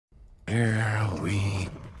we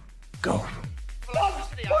go.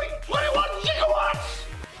 21 gigawatts!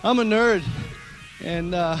 I'm a nerd,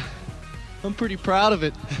 and I'm pretty proud of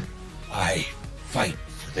it. I fight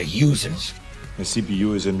for the users. The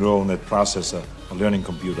CPU is a neural net processor, a learning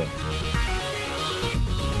computer.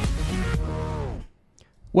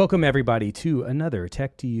 Welcome, everybody, to another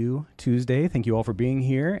Tech to You Tuesday. Thank you all for being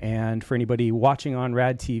here. And for anybody watching on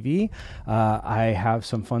Rad TV, I have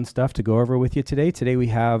some fun stuff to go over with you today. Today we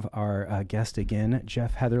have our guest again,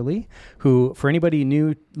 Jeff Heatherly, who, for anybody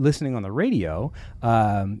new listening on the radio,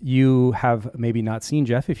 you have maybe not seen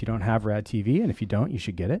Jeff if you don't have Rad TV. And if you don't, you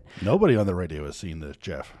should get it. Nobody on the radio has seen this,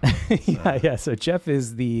 Jeff. Yeah. So Jeff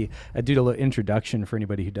is do a little introduction for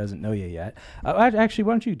anybody who doesn't know you yet. Actually,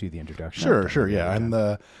 why don't you do the introduction? Sure. Yeah,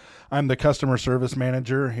 I'm the customer service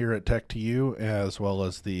manager here at Tech to You, as well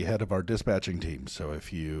as the head of our dispatching team. So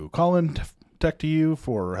if you call in Tech to You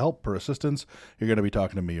for help or assistance, you're going to be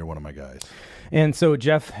talking to me or one of my guys. And so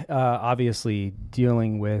Jeff, obviously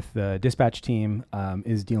dealing with the dispatch team,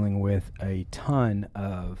 is dealing with a ton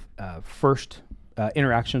of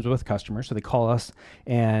interactions with customers. So they call us,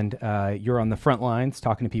 and you're on the front lines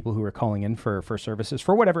talking to people who are calling in for services,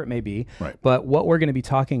 for whatever it may be. Right. But what we're going to be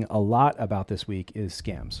talking a lot about this week is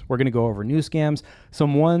scams. We're going to go over new scams,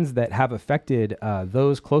 some ones that have affected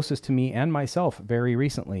those closest to me and myself very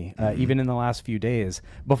recently, even in the last few days.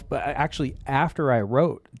 Actually, after I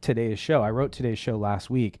wrote today's show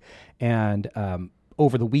last week, and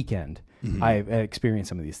over the weekend, I experienced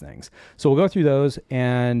some of these things. So we'll go through those,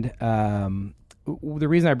 and the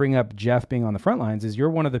reason I bring up Jeff being on the front lines is you're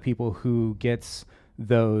one of the people who gets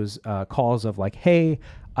those calls of like, hey,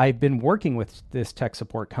 I've been working with this tech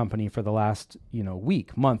support company for the last,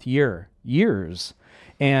 week, month, years.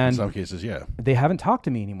 And in some cases, yeah, they haven't talked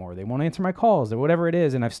to me anymore. They won't answer my calls or whatever it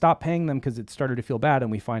is. And I've stopped paying them because it started to feel bad.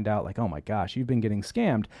 And we find out like, oh my gosh, you've been getting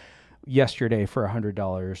scammed yesterday for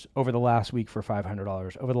 $100, over the last week for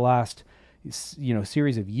 $500, over the last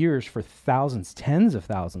series of years for thousands, tens of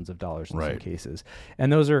thousands of dollars in some cases.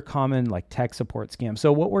 And those are common like tech support scams.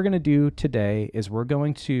 So what we're going to do today is we're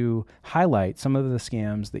going to highlight some of the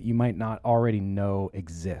scams that you might not already know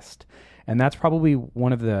exist. And that's probably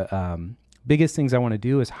one of the biggest things I want to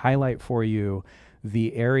do is highlight for you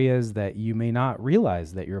the areas that you may not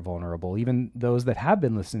realize that you're vulnerable. Even those that have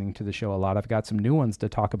been listening to the show a lot, I've got some new ones to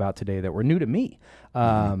talk about today that were new to me.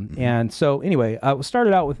 And so anyway, we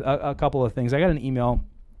started out with a couple of things. I got an email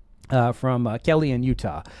from Kelly in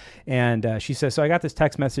Utah. And she says, so I got this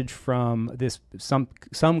text message from this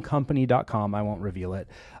somecompany.com. I won't reveal it.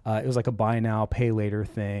 It was like a buy now, pay later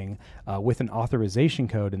thing with an authorization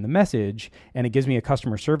code in the message. And it gives me a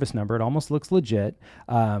customer service number. It almost looks legit.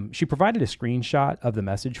 She provided a screenshot of the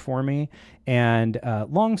message for me. And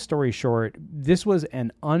long story short, this was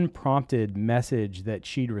an unprompted message that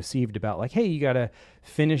she'd received about like, hey, you got to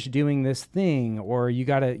finish doing this thing, or you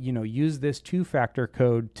got to, use this 2-factor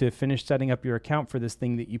code to finish setting up your account for this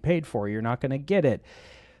thing that you paid for. You're not going to get it.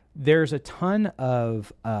 There's a ton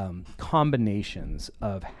of combinations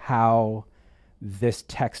of how this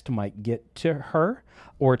text might get to her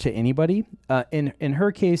or to anybody. In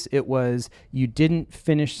her case, it was you didn't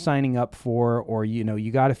finish signing up for, or,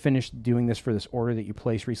 you got to finish doing this for this order that you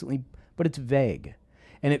placed recently, but it's vague.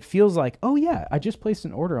 And it feels like, oh yeah, I just placed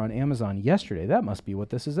an order on Amazon yesterday. That must be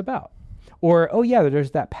what this is about. Or, oh yeah,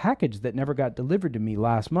 there's that package that never got delivered to me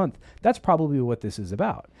last month. That's probably what this is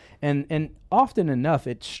about. And often enough,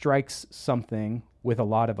 it strikes something with a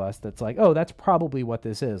lot of us that's like, oh, that's probably what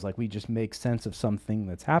this is. Like we just make sense of something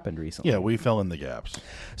that's happened recently. Yeah, we fill in the gaps.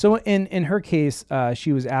 So in her case,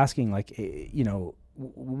 she was asking like,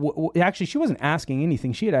 actually, she wasn't asking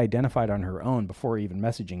anything. She had identified on her own before even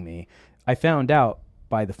messaging me. I found out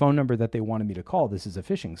by the phone number that they wanted me to call, this is a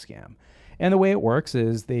phishing scam. And the way it works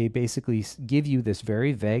is they basically give you this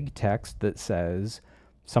very vague text that says,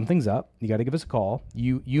 something's up, you got to give us a call.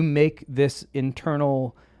 You make this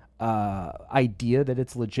internal idea that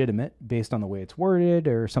it's legitimate based on the way it's worded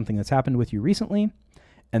or something that's happened with you recently.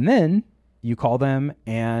 And then you call them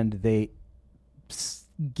and they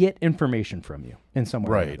get information from you in some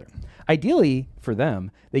way or another. Ideally, for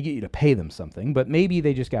them, they get you to pay them something, but maybe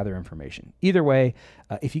they just gather information. Either way,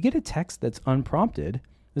 if you get a text that's unprompted,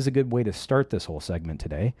 this is a good way to start this whole segment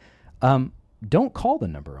today. Don't call the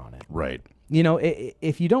number on it. Right.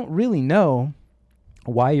 If you don't really know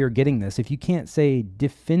why you're getting this, if you can't say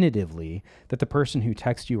definitively that the person who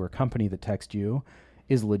texts you or company that texts you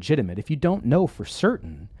is legitimate, if you don't know for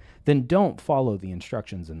certain, then don't follow the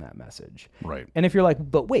instructions in that message. Right. And if you're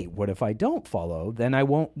like, but wait, what if I don't follow? Then I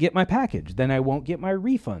won't get my package. Then I won't get my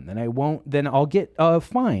refund. Then I'll get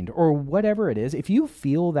fined or whatever it is. If you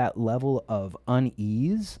feel that level of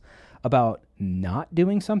unease about not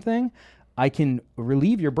doing something, I can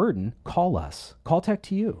relieve your burden. Call us. Call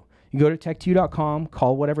Tech2U. You go to tech2u.com,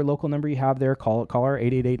 call whatever local number you have there, call our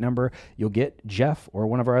 888 number. You'll get Jeff or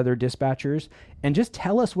one of our other dispatchers, and just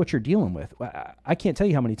tell us what you're dealing with. I can't tell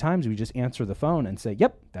you how many times we just answer the phone and say,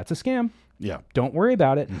 yep, that's a scam. Yeah. Don't worry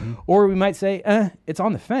about it. Mm-hmm. Or we might say, it's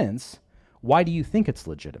on the fence. Why do you think it's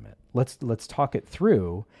legitimate? Let's talk it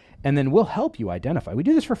through, and then we'll help you identify. We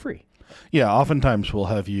do this for free. Yeah, oftentimes we'll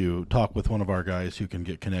have you talk with one of our guys who can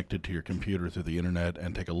get connected to your computer through the internet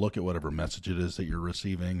and take a look at whatever message it is that you're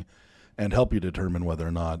receiving and help you determine whether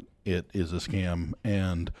or not it is a scam.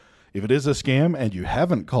 And if it is a scam and you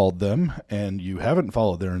haven't called them and you haven't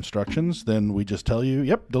followed their instructions, then we just tell you,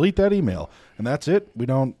 yep, delete that email. And that's it.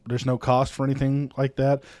 There's no cost for anything like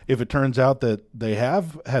that. If it turns out that they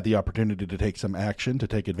have had the opportunity to take some action to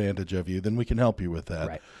take advantage of you, then we can help you with that.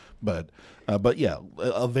 Right. But yeah,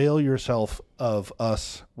 avail yourself of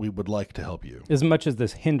us. We would like to help you. As much as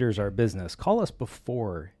this hinders our business, call us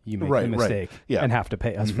before you make a mistake and have to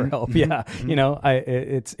pay us for help. Yeah, you know,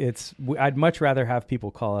 I'd much rather have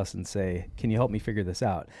people call us and say, "Can you help me figure this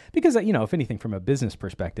out?" Because you know, if anything, from a business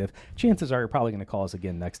perspective, chances are you're probably going to call us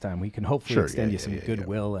again next time. We can hopefully extend you some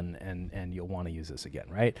goodwill and you'll want to use this again,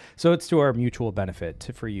 right? So it's to our mutual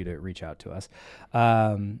benefit for you to reach out to us.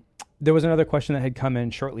 There was another question that had come in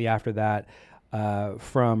shortly after that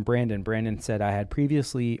from Brandon. Brandon said,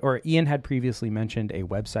 Ian had previously mentioned a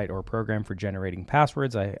website or program for generating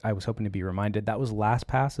passwords. I was hoping to be reminded that was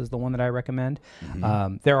LastPass is the one that I recommend.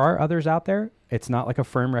 Mm-hmm. There are others out there. It's not like a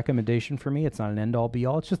firm recommendation for me. It's not an end-all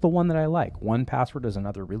be-all. It's just the one that I like. 1Password is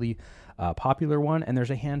another really popular one, and there's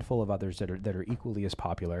a handful of others that are equally as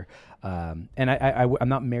popular. And I'm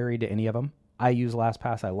not married to any of them. I use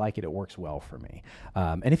LastPass. I like it. It works well for me.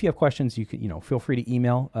 And if you have questions, you can, feel free to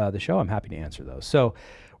email the show. I'm happy to answer those. So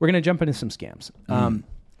we're going to jump into some scams.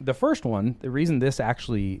 The first one, the reason this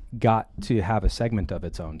actually got to have a segment of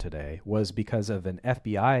its own today was because of an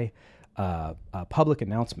FBI public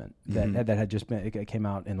announcement that had just been, it came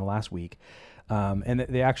out in the last week. And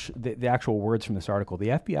the actual words from this article, the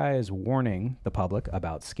FBI is warning the public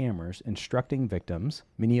about scammers, instructing victims,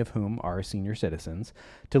 many of whom are senior citizens,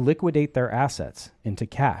 to liquidate their assets into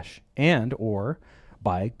cash and or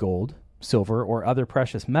buy gold, silver, or other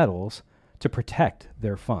precious metals to protect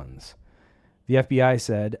their funds. The FBI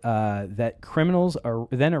said that criminals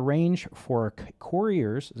then arrange for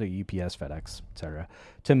couriers, so UPS, FedEx, etc.,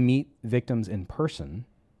 to meet victims in person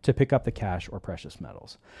to pick up the cash or precious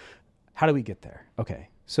metals. How do we get there? Okay,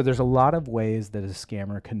 so there's a lot of ways that a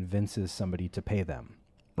scammer convinces somebody to pay them.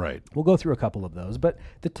 Right. We'll go through a couple of those, but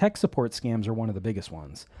the tech support scams are one of the biggest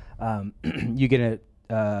ones. You get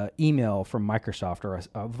an email from Microsoft or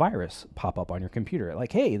a virus pop up on your computer.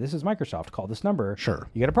 Like, hey, this is Microsoft. Call this number. Sure.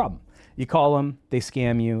 You get a problem. You call them. They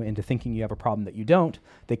scam you into thinking you have a problem that you don't.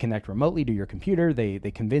 They connect remotely to your computer. They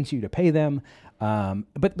convince you to pay them.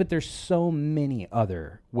 But there's so many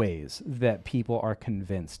other ways that people are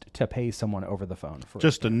convinced to pay someone over the phone.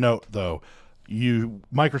 Just a note, though.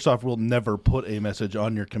 Microsoft will never put a message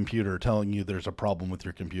on your computer telling you there's a problem with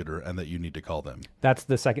your computer and that you need to call them. That's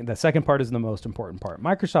the second. The second part is the most important part.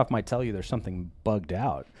 Microsoft might tell you there's something bugged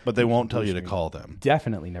out, but they won't tell you to call them.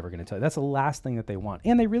 Definitely never going to tell you. That's the last thing that they want,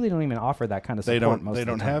 and they really don't even offer that kind of support. They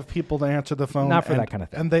don't have people to answer the phone, not for that kind of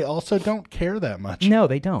thing, and they also don't care that much. No,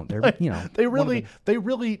 they don't. They're they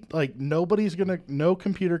really like no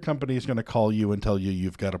computer company is gonna call you and tell you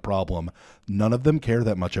you've got a problem. None of them care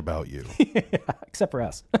that much about you. Except for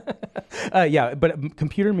us. But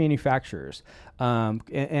computer manufacturers and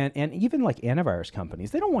even like antivirus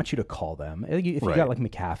companies, they don't want you to call them. If you got like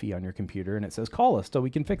McAfee on your computer and it says, call us so we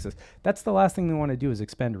can fix this, that's the last thing they want to do is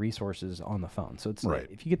expend resources on the phone. So it's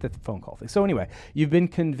like, if you get the phone call thing. So anyway, you've been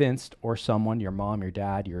convinced, or someone, your mom, your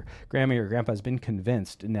dad, your grandma, your grandpa has been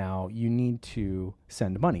convinced, now you need to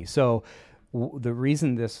send money. So the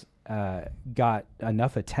reason this got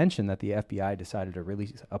enough attention that the FBI decided to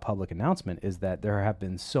release a public announcement is that there have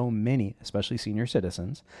been so many, especially senior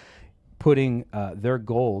citizens, putting their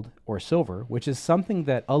gold or silver, which is something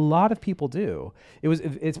that a lot of people do.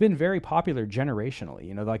 It's been very popular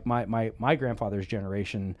generationally. Like my grandfather's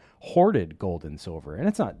generation hoarded gold and silver, and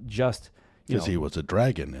it's not just because he was a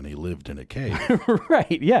dragon and he lived in a cave.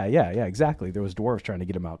 Right. Yeah, exactly. There was dwarves trying to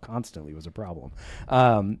get him out constantly was a problem.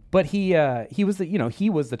 But he was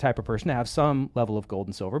the type of person to have some level of gold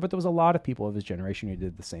and silver, but there was a lot of people of his generation who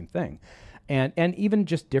did the same thing. and even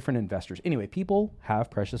just different investors. Anyway, people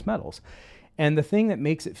have precious metals. And the thing that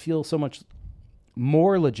makes it feel so much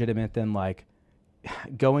more legitimate than like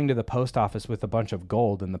going to the post office with a bunch of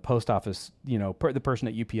gold and the post office, the person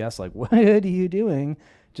at UPS, like, what are you doing?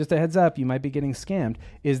 Just a heads up, you might be getting scammed,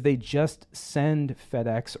 is they just send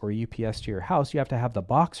FedEx or UPS to your house. You have to have the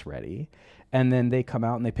box ready. And then they come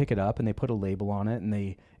out and they pick it up and they put a label on it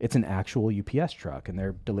and it's an actual UPS truck and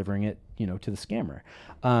they're delivering it, to the scammer.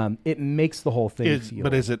 It makes the whole thing feel.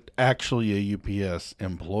 But is it actually a UPS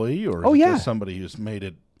employee or is it just somebody who's made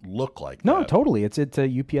it look like No, that? totally. It's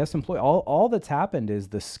a UPS employee. All that's happened is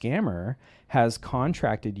the scammer has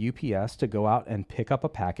contracted UPS to go out and pick up a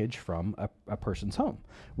package from a person's home,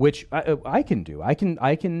 which I can do. I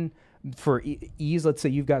can for ease, let's say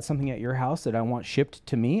you've got something at your house that I want shipped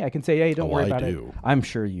to me. I can say, hey, don't worry about it. I'm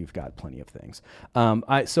sure you've got plenty of things. I'm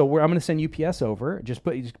going to send UPS over. Just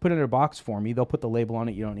put it in a box for me. They'll put the label on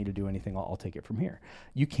it. You don't need to do anything. I'll take it from here.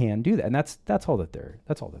 You can do that, and that's all that they're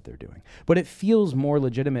doing. But it feels more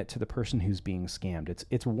legitimate to the person who's being scammed.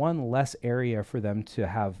 It's one less area for them to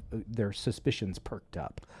have their suspicions perked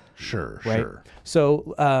up. Sure, right? sure.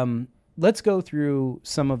 So let's go through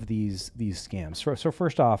some of these scams. So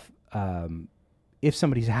first off, if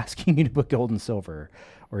somebody's asking you to put gold and silver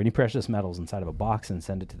or any precious metals inside of a box and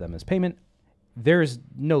send it to them as payment, there's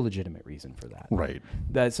no legitimate reason for that. Right.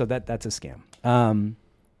 That's a scam.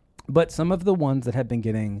 But some of the ones that have been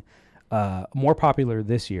getting more popular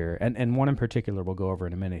this year, and one in particular we'll go over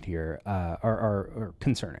in a minute here, are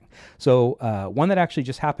concerning. So one that actually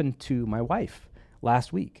just happened to my wife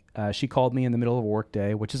last week. She called me in the middle of a work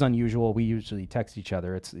day, which is unusual. We usually text each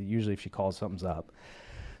other. It's usually if she calls, something's up.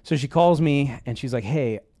 So she calls me and she's like,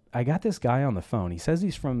 hey, I got this guy on the phone. He says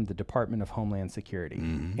he's from the Department of Homeland Security.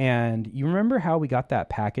 Mm-hmm. And you remember how we got that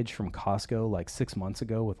package from Costco like 6 months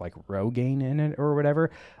ago with like Rogaine in it or whatever?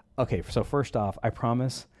 Okay, so first off, I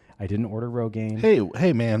promise I didn't order Rogaine.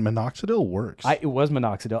 Hey man, minoxidil works. It was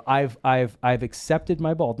minoxidil. I've accepted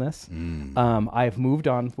my baldness. I've moved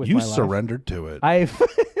on with my life. You surrendered to it. I've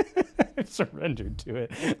surrendered to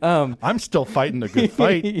it. I'm still fighting a good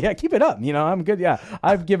fight. Yeah, keep it up. I'm good. Yeah,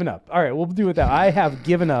 I've given up. All right, we'll do with that. I have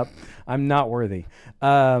given up. I'm not worthy.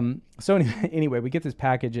 So anyway, we get this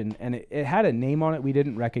package and it had a name on it we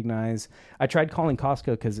didn't recognize. I tried calling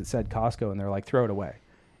Costco because it said Costco and they're like, throw it away.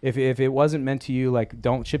 If it wasn't meant to you, like,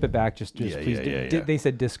 don't ship it back. Just please. They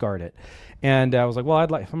said discard it, and I was like, well,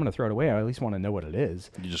 if I'm going to throw it away, I at least want to know what it is.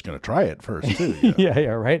 You're just going to try it first, too. Yeah,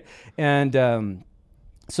 right. And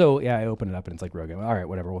so I open it up and it's like Rogaine. All right,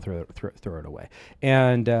 whatever. We'll throw it away.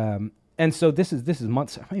 And so this is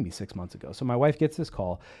months, maybe 6 months ago. So my wife gets this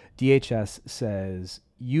call. DHS says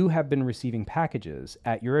you have been receiving packages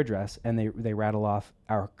at your address, and they rattle off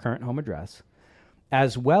our current home address,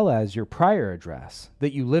 as well as your prior address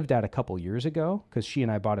that you lived at a couple years ago, because she and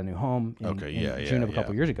I bought a new home in June of a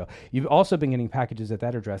couple years ago. You've also been getting packages at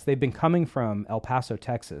that address. They've been coming from El Paso,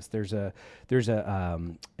 Texas. There's a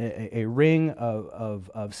ring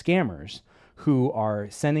of scammers who are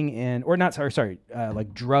sending in, or not,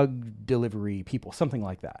 like drug delivery people, something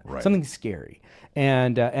like that, right. Something scary.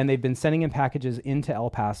 And they've been sending in packages into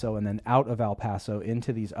El Paso and then out of El Paso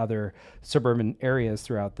into these other suburban areas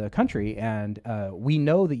throughout the country. And we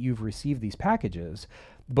know that you've received these packages,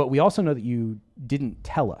 but we also know that you didn't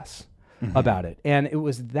tell us about it. And it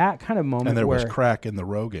was that kind of moment and there where was crack in the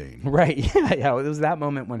Rogaine. Right. Yeah. It was that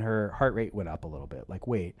moment when her heart rate went up a little bit. Like,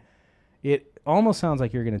 wait, it almost sounds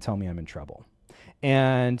like you're going to tell me I'm in trouble.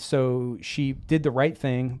 And so she did the right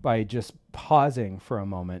thing by just pausing for a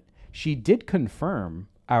moment. She did confirm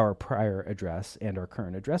our prior address and our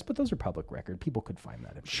current address, but those are public record. People could find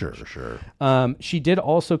that information. Sure. She did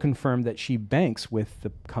also confirm that she banks with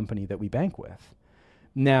the company that we bank with.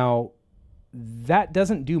 Now, that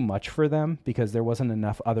doesn't do much for them because there wasn't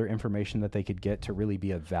enough other information that they could get to really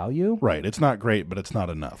be of value. Right. It's not great, but it's not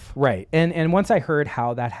enough. Right. And once I heard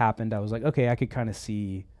how that happened, I was like, okay, I could kind of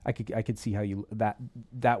see, I could see how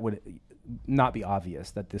that would not be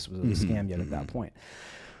obvious that this was a scam yet at that point.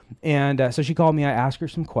 And so she called me. I asked her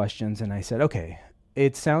some questions, and I said, okay,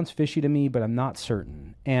 it sounds fishy to me, but I'm not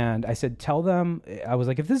certain. And I said, tell them, I was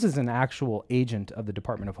like, if this is an actual agent of the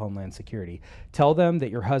Department of Homeland Security, tell them that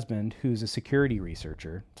your husband, who's a security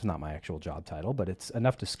researcher, it's not my actual job title, but it's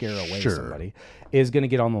enough to scare away somebody, is going to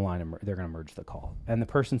get on the line and they're going to merge the call. And the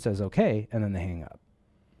person says, okay, and then they hang up.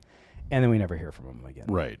 And then we never hear from them again.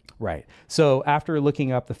 Right. So after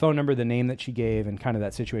looking up the phone number, the name that she gave, and kind of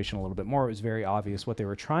that situation a little bit more, it was very obvious what they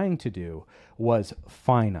were trying to do was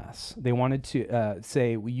fine us. They wanted to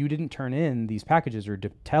say, well, you didn't turn in these packages or to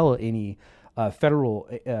tell any federal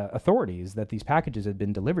authorities that these packages had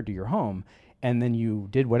been delivered to your home, and then you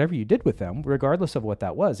did whatever you did with them, regardless of what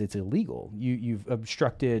that was, it's illegal. You've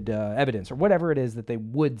obstructed evidence or whatever it is that they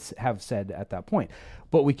would have said at that point.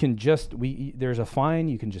 But we can just there's a fine.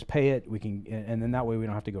 You can just pay it. We can, and then that way we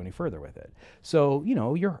don't have to go any further with it. So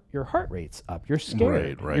your heart rate's up. You're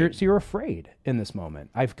scared. Right. You're afraid in this moment.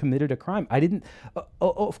 I've committed a crime. I didn't.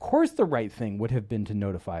 Of course, the right thing would have been to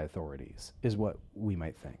notify authorities, is what we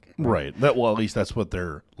might think. Right. At least that's what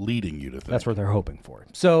they're leading you to think. That's what they're hoping for.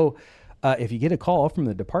 So. If you get a call from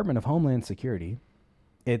the Department of Homeland Security,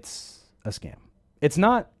 it's a scam. It's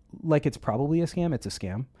not like it's probably a scam. It's a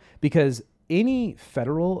scam because any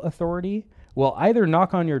federal authority will either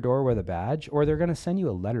knock on your door with a badge or they're going to send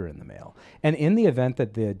you a letter in the mail. And in the event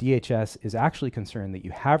that the DHS is actually concerned that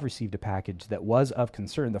you have received a package that was of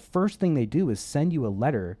concern, the first thing they do is send you a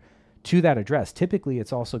letter to that address. Typically,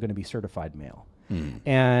 it's also going to be certified mail.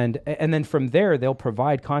 And then from there, they'll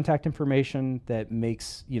provide contact information that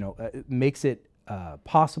makes it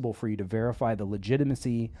possible for you to verify the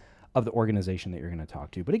legitimacy of the organization that you're going to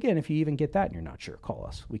talk to. But again, if you even get that and you're not sure, call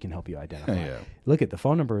us. We can help you identify. Yeah. Look at the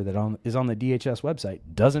phone number that is on the DHS website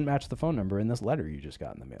doesn't match the phone number in this letter you just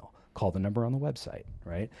got in the mail. Call the number on the website,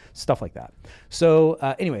 right? Stuff like that. So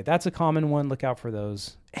anyway, that's a common one. Look out for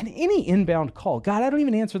those. And any inbound call, God, I don't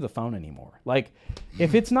even answer the phone anymore. Like,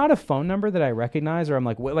 if it's not a phone number that I recognize, or I'm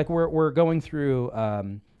like we're going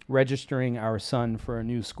through registering our son for a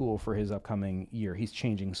new school for his upcoming year. He's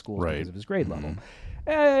changing schools because of his grade level.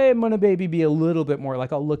 I'm going to maybe be a little bit more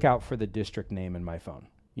like, I'll look out for the district name in my phone.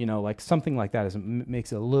 You know, like something like that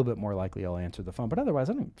makes it a little bit more likely I'll answer the phone. But otherwise,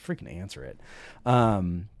 I don't freaking answer it.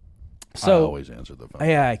 So I always answer the phone.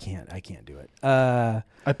 Yeah, I can't do it.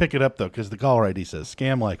 I pick it up though because the caller ID says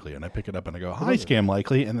scam likely, and I pick it up and I go, "Hi, scam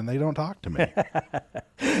likely," and then they don't talk to me.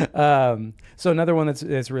 So another one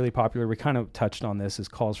that's really popular, we kind of touched on this, is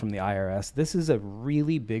calls from the IRS. This is a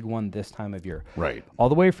really big one this time of year. Right. All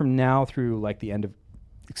the way from now through like the end of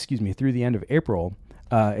April,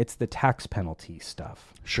 it's the tax penalty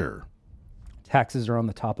stuff. Sure. Taxes are on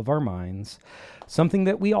the top of our minds. Something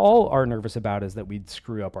that we all are nervous about is that we'd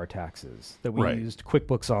screw up our taxes, that we used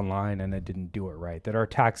QuickBooks Online and it didn't do it right, that our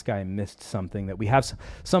tax guy missed something, that we have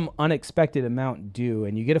some unexpected amount due,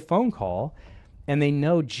 and you get a phone call and they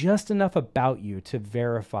know just enough about you to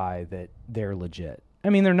verify that they're legit. I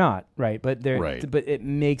mean, they're not, right? But but it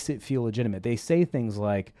makes it feel legitimate. They say things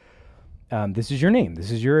like, this is your name, this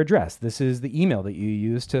is your address, this is the email that you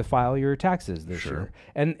use to file your taxes this year.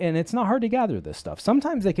 And it's not hard to gather this stuff.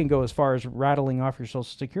 Sometimes they can go as far as rattling off your social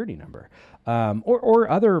security number or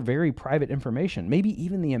other very private information, maybe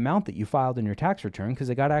even the amount that you filed in your tax return because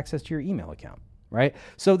they got access to your email account, right?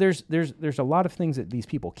 So there's a lot of things that these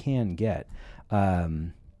people can get.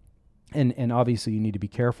 And obviously you need to be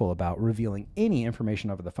careful about revealing any information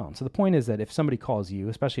over the phone. So the point is that if somebody calls you,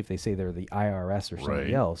 especially if they say they're the IRS or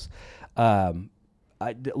somebody else,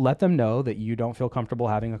 let them know that you don't feel comfortable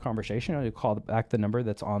having a conversation, or you call back the number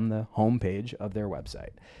that's on the homepage of their website.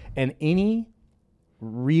 And any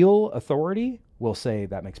real authority will say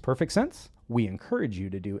that makes perfect sense. We encourage you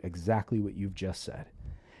to do exactly what you've just said.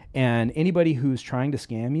 And anybody who's trying to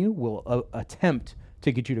scam you will attempt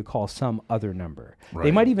to get you to call some other number. Right.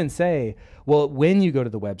 They might even say, well, when you go to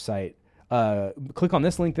the website, click on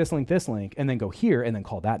this link, and then go here and then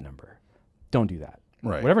call that number. Don't do that.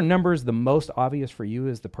 Right. Whatever number is the most obvious for you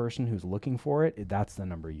as the person who's looking for it, that's the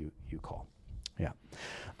number you call. Yeah.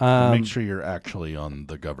 Make sure you're actually on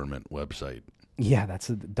the government website. Yeah, that's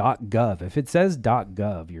a .gov. If it says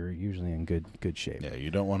 .gov, you're usually in good shape. Yeah, you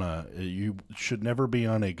don't want to. You should never be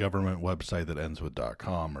on a government website that ends with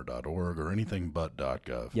 .com or .org or anything but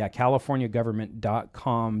 .gov. Yeah,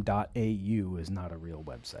 CaliforniaGovernment.com.au is not a real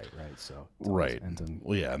website, right? So ends in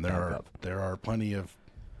and there are plenty of.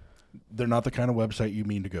 They're not the kind of website you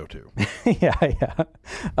mean to go to. Yeah.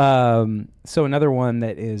 So another one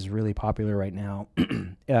that is really popular right now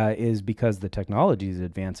is because the technology is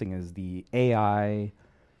advancing is the AI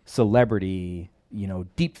celebrity,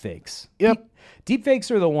 deepfakes. Yep. Deepfakes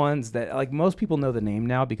are the ones that, like, most people know the name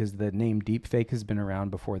now because the name deepfake has been around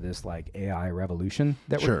before this, like, AI revolution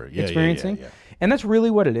that we're experiencing. Yeah. And that's really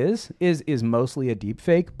what it is mostly a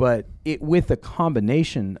deepfake, but with a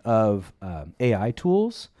combination of AI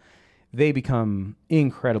tools, they become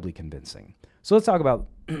incredibly convincing. So let's talk about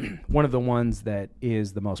one of the ones that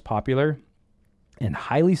is the most popular and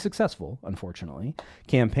highly successful, unfortunately,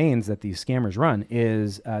 campaigns that these scammers run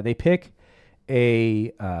is they pick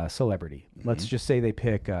a celebrity. Mm-hmm. Let's just say they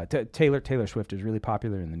pick Taylor Swift is really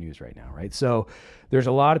popular in the news right now, right? So there's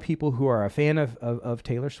a lot of people who are a fan of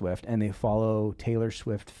Taylor Swift, and they follow Taylor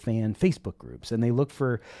Swift fan Facebook groups, and they look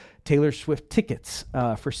for Taylor Swift tickets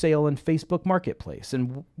for sale in Facebook Marketplace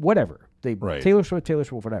and whatever. Right. Taylor Swift,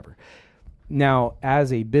 whatever. Now,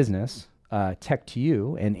 as a business,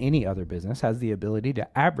 Tech2You and any other business has the ability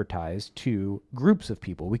to advertise to groups of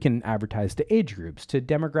people. We can advertise to age groups, to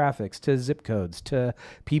demographics, to zip codes, to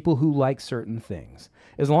people who like certain things.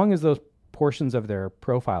 As long as those portions of their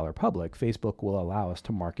profile are public, Facebook will allow us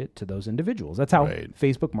to market to those individuals. That's how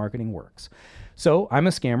Facebook marketing works. So I'm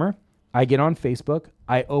a scammer. I get on Facebook.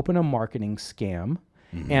 I open a marketing scam,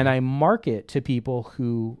 and I market to people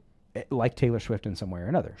who like Taylor Swift in some way or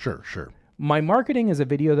another. Sure. My marketing is a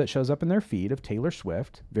video that shows up in their feed of Taylor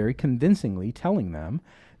Swift very convincingly telling them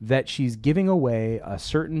that she's giving away a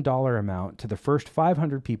certain dollar amount to the first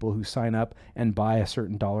 500 people who sign up and buy a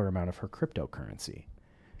certain dollar amount of her cryptocurrency.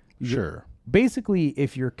 Sure. Basically,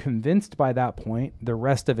 if you're convinced by that point, the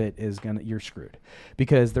rest of it is you're screwed,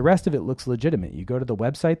 because the rest of it looks legitimate. You go to the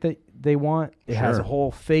website that they want. It has a whole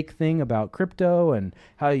fake thing about crypto and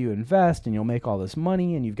how you invest, and you'll make all this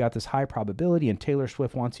money, and you've got this high probability, and Taylor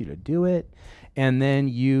Swift wants you to do it. And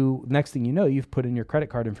then next thing you know, you've put in your credit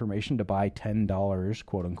card information to buy $10,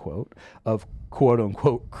 quote unquote, of quote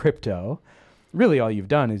unquote crypto. Really, all you've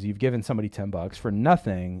done is you've given somebody $10 for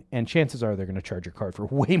nothing, and chances are they're going to charge your card for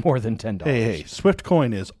way more than $10. Hey, Swift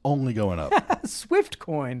coin is only going up. Swift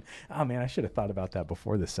coin. Oh man, I should have thought about that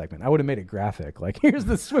before this segment. I would have made a graphic like, here's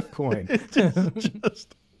the Swift coin.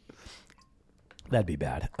 just That'd be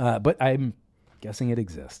bad. But I'm guessing it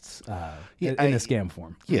exists in a scam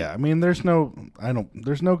form. Yeah, I mean, there's no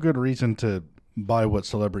good reason to buy what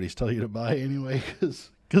celebrities tell you to buy anyway,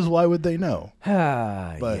 because why would they know?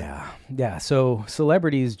 Yeah. So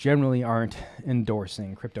celebrities generally aren't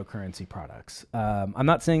endorsing cryptocurrency products. I'm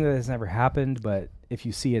not saying that it's never happened, but if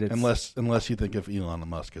you see it, it's unless you think of Elon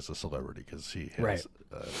Musk as a celebrity, because he has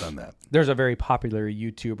done that. There's a very popular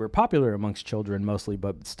YouTuber, popular amongst children mostly,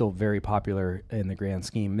 but still very popular in the grand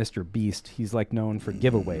scheme, Mr. Beast. He's like known for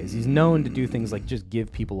giveaways. He's known to do things like just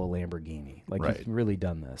give people a Lamborghini. Like he's really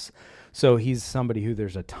done this. So he's somebody who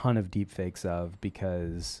there's a ton of deep fakes of,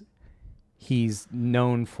 because he's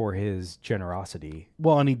known for his generosity.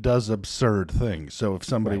 Well, and he does absurd things. So if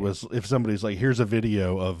somebody's like, here's a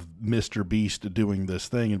video of Mr. Beast doing this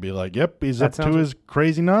thing, and be like, yep, he's up to his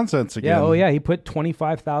crazy nonsense again. Yeah, he put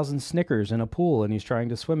 25,000 Snickers in a pool and he's trying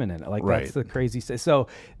to swim in it. Like that's the crazy stuff. So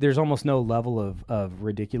there's almost no level of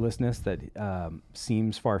ridiculousness that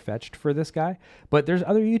seems far-fetched for this guy. But there's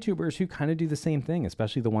other YouTubers who kind of do the same thing,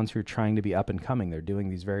 especially the ones who are trying to be up and coming. They're doing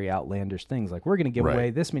these very outlandish things, like we're going to give away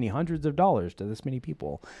this many hundreds of dollars to this many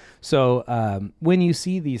people. So when you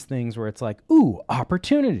see these things where it's like, ooh,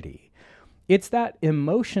 opportunity, it's that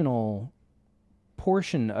emotional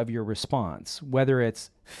portion of your response, whether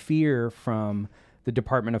it's fear from the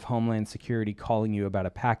Department of Homeland Security calling you about a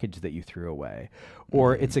package that you threw away,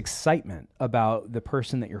 or it's excitement about the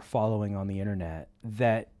person that you're following on the internet,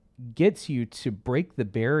 that gets you to break the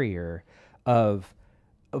barrier of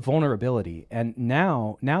vulnerability. And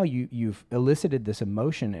now you've elicited this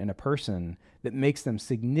emotion in a person that makes them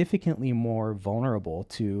significantly more vulnerable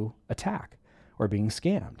to attack or being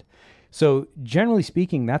scammed. So generally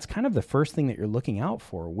speaking, that's kind of the first thing that you're looking out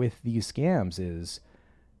for with these scams is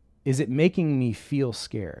it making me feel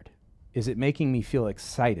scared? Is it making me feel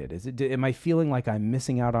excited? Am I feeling like I'm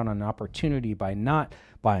missing out on an opportunity by not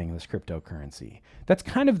buying this cryptocurrency? That's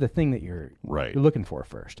kind of the thing that you're looking for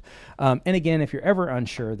first. And again, if you're ever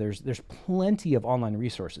unsure, there's plenty of online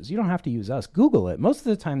resources. You don't have to use us. Google it. Most of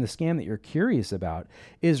the time, the scam that you're curious about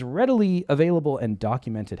is readily available and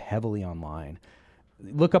documented heavily online.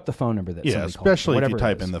 Look up the phone number that somebody called, especially if you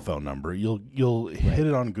type in the phone number, you'll hit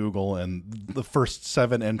it on Google, and the first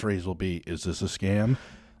 7 entries will be, "Is this a scam?"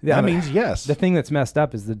 That means yes. The thing that's messed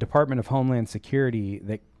up is the Department of Homeland Security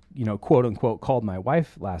that, quote unquote, called my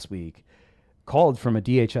wife last week, called from a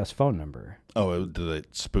DHS phone number. Oh, did it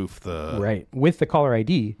spoof the... Right. With the caller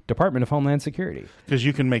ID, Department of Homeland Security. Because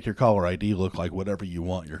you can make your caller ID look like whatever you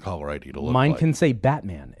want your caller ID to look like. Mine can say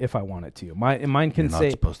Batman if I want it to. Mine can You're say...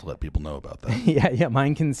 not supposed to let people know about that. Yeah.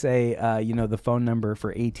 Mine can say, the phone number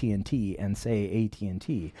for AT&T and say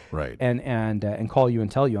AT&T. Right. And call you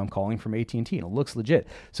and tell you I'm calling from AT&T, and it looks legit.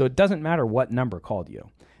 So it doesn't matter what number called you.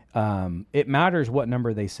 It matters what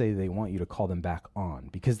number they say they want you to call them back on,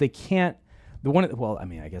 because they can't...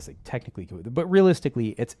 I guess they technically could, but realistically,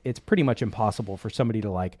 it's pretty much impossible for somebody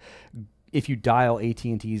to, if you dial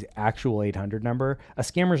AT&T's actual 800 number, a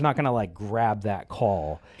scammer's not going to grab that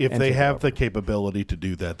call. If they have the capability to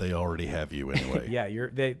do that, they already have you anyway.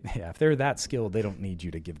 If they're that skilled, they don't need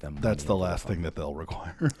you to give them money. That's the last thing that they'll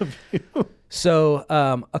require of you. So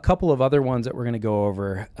a couple of other ones that we're going to go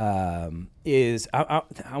over is I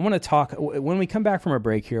want to talk, when we come back from our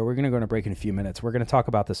break here, we're going to go on a break in a few minutes. We're going to talk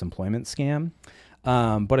about this employment scam.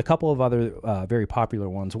 But a couple of other very popular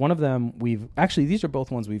ones. One of them these are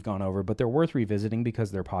both ones we've gone over, but they're worth revisiting because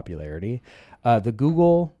of their popularity. The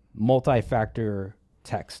Google multi-factor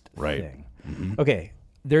text thing. Mm-hmm. Okay,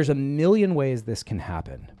 there's a million ways this can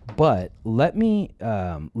happen, but let me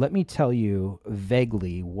tell you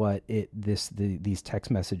vaguely what these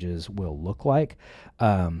text messages will look like.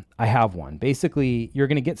 I have one. Basically, you're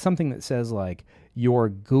going to get something that says like your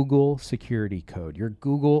Google security code, your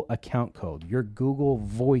Google account code, your Google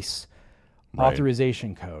voice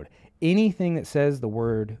authorization code. Anything that says the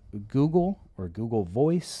word Google or Google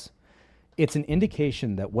Voice, it's an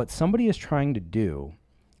indication that what somebody is trying to do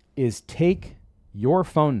is take your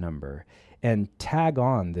phone number and tag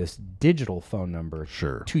on this digital phone number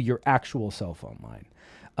to your actual cell phone line.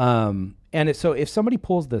 So if somebody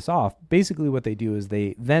pulls this off, basically what they do is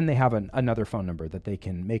they have another phone number that they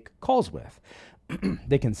can make calls with.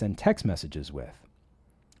 They can send text messages with.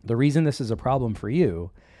 The reason this is a problem for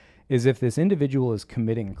you is if this individual is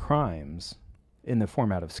committing crimes in the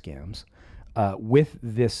format of scams with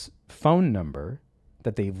this phone number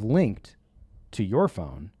that they've linked to your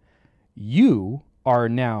phone, you are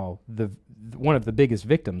now one of the biggest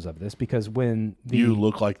victims of this, because when you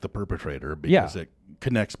look like the perpetrator because it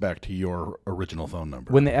connects back to your original phone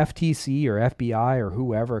number. When the FTC or FBI or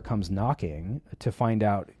whoever comes knocking to find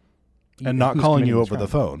out, and not calling you over the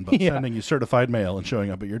phone, but sending you certified mail and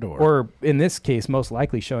showing up at your door. Or in this case, most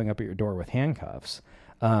likely showing up at your door with handcuffs.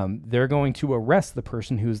 They're going to arrest the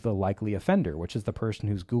person who's the likely offender, which is the person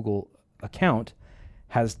whose Google account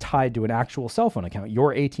has tied to an actual cell phone account,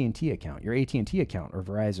 your AT&T account, or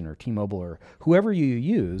Verizon or T-Mobile or whoever you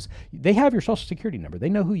use. They have your social security number. They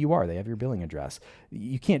know who you are. They have your billing address.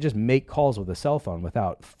 You can't just make calls with a cell phone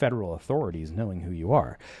without federal authorities knowing who you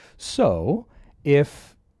are. So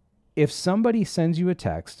if somebody sends you a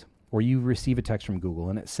text or you receive a text from Google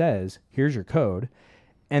and it says, here's your code,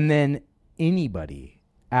 and then anybody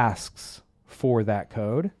asks for that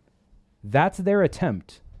code, that's their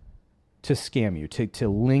attempt to scam you, to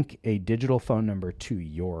link a digital phone number to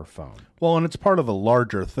your phone. Well, and it's part of a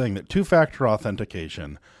larger thing that two-factor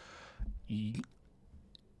authentication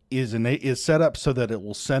is set up so that it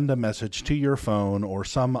will send a message to your phone or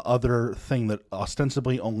some other thing that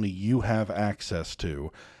ostensibly only you have access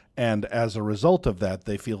to. And as a result of that,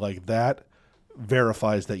 they feel like that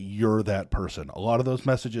verifies that you're that person. A lot of those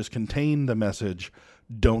messages contain the message,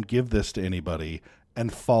 don't give this to anybody,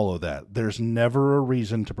 and follow that. There's never a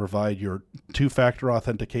reason to provide your two-factor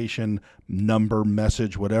authentication number,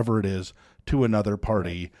 message, whatever it is, to another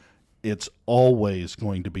party. It's always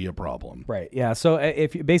going to be a problem. Right. Yeah. So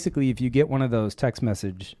if you get one of those text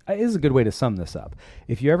message, is a good way to sum this up.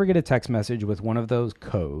 If you ever get a text message with one of those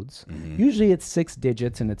codes, usually it's 6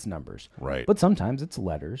 digits and it's numbers. Right. But sometimes it's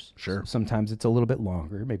letters. Sure. Sometimes it's a little bit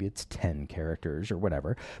longer. Maybe it's 10 characters or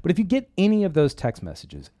whatever. But if you get any of those text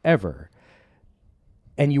messages ever,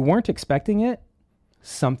 and you weren't expecting it,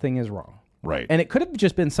 something is wrong. Right. And it could have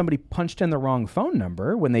just been somebody punched in the wrong phone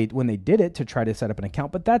number when they did it to try to set up an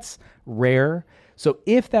account, but that's rare. So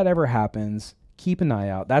if that ever happens, keep an eye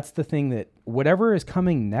out. That's the thing, that whatever is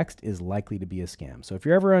coming next is likely to be a scam. So if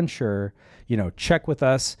you're ever unsure, check with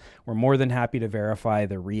us. We're more than happy to verify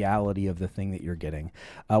the reality of the thing that you're getting.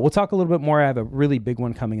 We'll talk a little bit more. I have a really big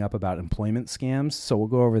one coming up about employment scams, so we'll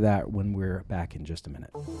go over that when we're back in just a minute.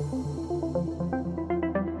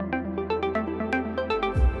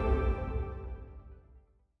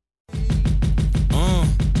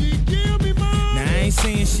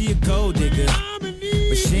 Saying she a gold digger,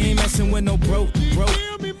 but she ain't messing with no broke.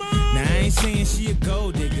 Now I ain't saying she a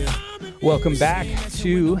gold digger. Welcome back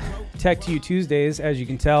to Tech to You Tuesdays. As you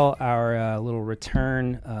can tell, our little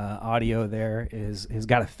return audio there has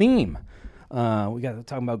got a theme. We got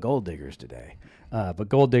talking about gold diggers today, but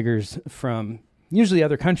gold diggers from usually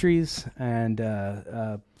other countries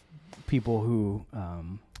and people who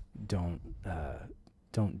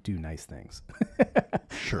don't do nice things.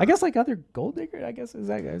 Sure. I guess like other gold digger, I guess is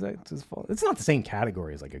that his fault? It's not the same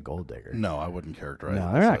category as like a gold digger. No, I wouldn't characterize it.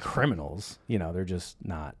 No, they're not criminals. They're just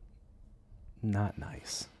not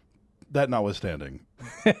nice. That notwithstanding,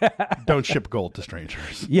 don't ship gold to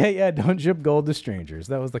strangers. Yeah, don't ship gold to strangers.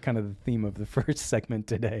 That was the kind of the theme of the first segment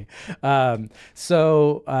today.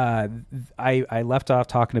 So I left off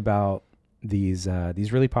talking about these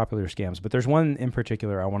really popular scams, but there's one in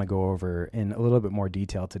particular I want to go over in a little bit more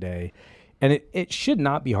detail today. And it should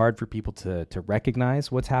not be hard for people to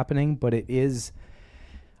recognize what's happening, but it is,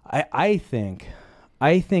 I think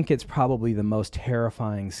it's probably the most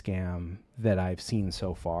terrifying scam that I've seen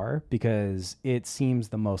so far, because it seems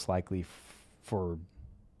the most likely for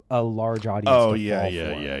a large audience to fall for.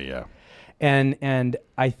 Yeah. And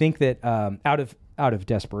I think that out out of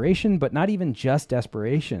desperation, but not even just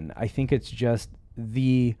desperation. I think it's just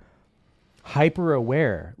the hyper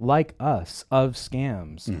aware, like us, of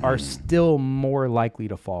scams are still more likely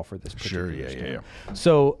to fall for this particular scam.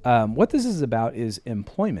 So what this is about is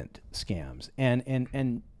employment scams.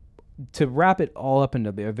 And to wrap it all up into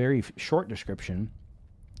a very short description,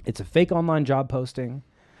 it's a fake online job posting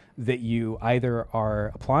that you either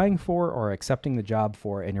are applying for or accepting the job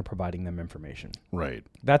for, and you're providing them information. Right.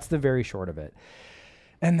 That's the very short of it.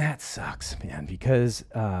 And that sucks, man, because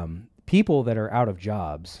people that are out of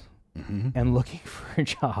jobs and looking for a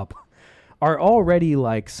job are already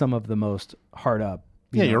like some of the most hard up.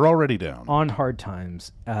 You're already down. On hard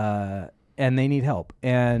times, and they need help.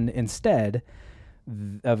 And instead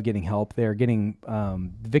of getting help, they're getting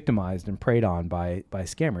victimized and preyed on by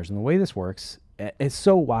scammers. And the way this works, it's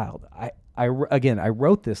so wild. I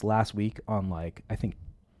wrote this last week on I think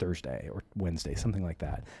Thursday or Wednesday, something like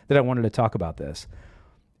that I wanted to talk about this.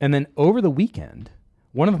 And then over the weekend,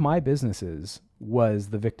 one of my businesses was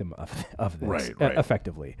the victim of this,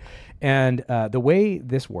 effectively. And the way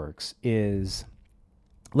this works is,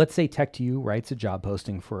 let's say Tech2U writes a job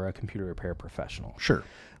posting for a computer repair professional. Sure.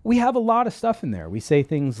 We have a lot of stuff in there. We say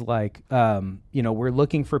things like, we're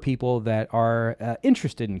looking for people that are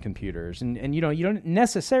interested in computers. And you don't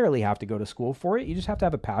necessarily have to go to school for it. You just have to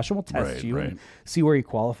have a passion. We'll test you and see where you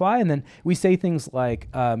qualify. And then we say things like,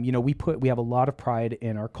 we have a lot of pride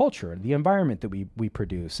in our culture, the environment that we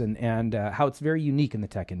produce, and how it's very unique in the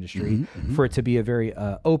tech industry for it to be a very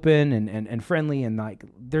open and friendly. And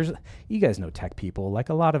you guys know tech people,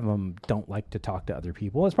 a lot of them don't like to talk to other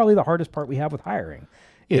people. It's probably the hardest part we have with hiring.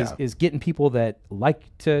 Is getting people that like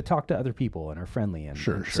to talk to other people and are friendly. And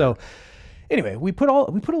sure. So anyway, we put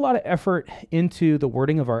a lot of effort into the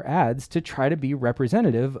wording of our ads to try to be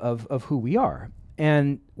representative of who we are.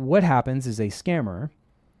 And what happens is a scammer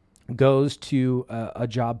goes to a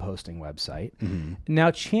job posting website. Now,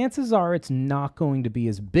 chances are it's not going to be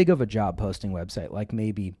as big of a job posting website like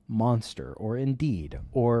maybe Monster or Indeed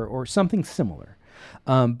or something similar.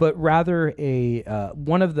 But rather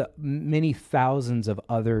one of the many thousands of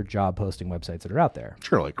other job posting websites that are out there.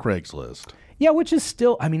 Sure, like Craigslist. Yeah, which is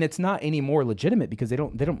still, it's not any more legitimate because they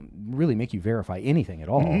don't really make you verify anything at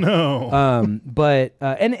all. No. But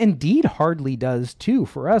Indeed hardly does too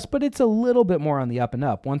for us, but it's a little bit more on the up and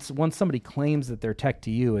up. Once somebody claims that they're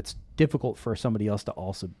Tech2U, it's difficult for somebody else to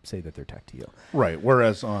also say that they're Tech2U. Right.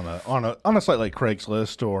 Whereas on a site like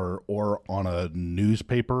Craigslist or on a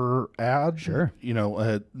newspaper ad, sure,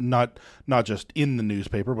 not just in the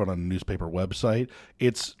newspaper, but on a newspaper website,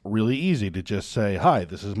 it's really easy to just say, "Hi,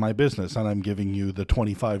 this is my business, and I'm giving you the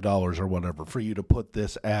 $25 or whatever for you to put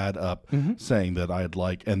this ad up saying that I'd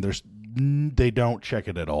like," and they don't check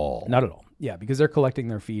it at all. Not at all. Yeah, because they're collecting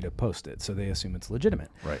their fee to post it, so they assume it's legitimate.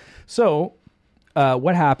 Right. So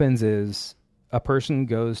what happens is a person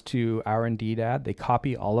goes to our Indeed ad, they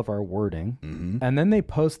copy all of our wording, and then they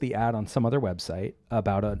post the ad on some other website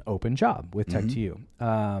about an open job with Tech2U.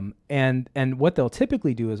 And what they'll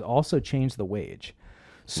typically do is also change the wage.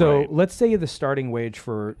 So let's say the starting wage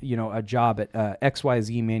for a job at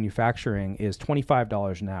XYZ Manufacturing is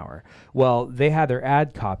 $25 an hour. Well, they had their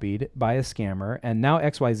ad copied by a scammer, and now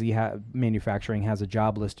XYZ Manufacturing has a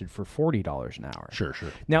job listed for $40 an hour. Sure.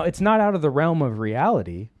 Now, it's not out of the realm of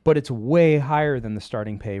reality, but it's way higher than the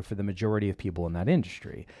starting pay for the majority of people in that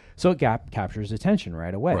industry. So it captures attention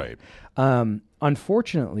right away. Right.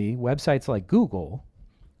 Unfortunately, websites like Google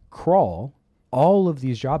crawl all of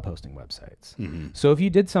these job posting websites. So if you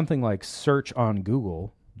did something like search on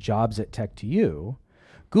Google, jobs at Tech2U,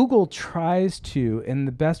 Google tries to, in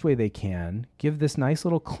the best way they can, give this nice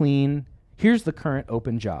little clean, here's the current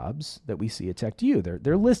open jobs that we see at Tech2U.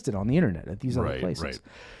 They're listed on the internet at these other places. Right.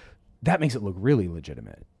 That makes it look really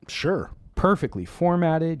legitimate. Sure. Perfectly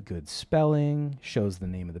formatted, good spelling, shows the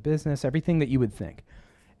name of the business, everything that you would think.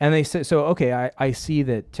 And they say, so, okay, I see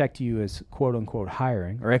that Tech2U is quote unquote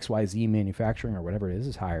hiring, or XYZ Manufacturing or whatever it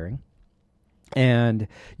is hiring. And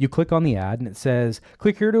you click on the ad and it says,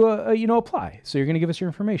 click here to, apply. So you're going to give us your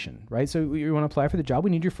information, right? So you want to apply for the job. We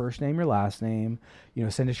need your first name, your last name,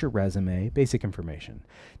 send us your resume, basic information.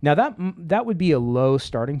 Now that would be a low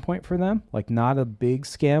starting point for them, like not a big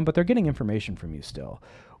scam, but they're getting information from you still.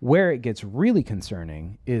 Where it gets really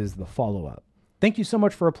concerning is the follow-up. Thank you so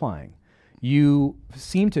much for applying. You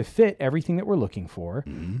seem to fit everything that we're looking for.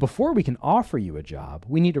 Before we can offer you a job,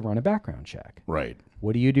 we need to run a background check. Right.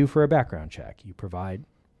 What do you do for a background check? You provide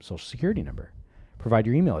social security number, provide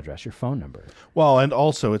your email address, your phone number. Well, and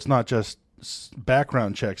also it's not just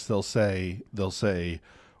background checks. They'll say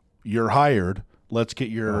you're hired. Let's get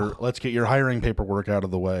your hiring paperwork out of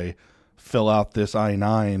the way. fill out this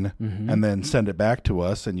I-9 and then send it back to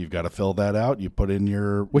us, and you've got to fill that out. You put in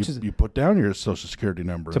your, you put down your social security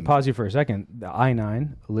number. To pause you for a second, the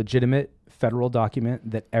I-9, a legitimate federal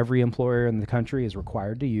document that every employer in the country is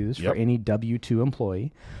required to use for any W-2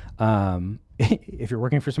 employee. If you're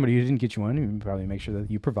working for somebody who didn't get you one, you probably make sure that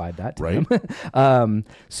you provide that to them.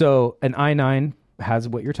 So an I-9 has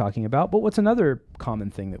what you're talking about. But what's another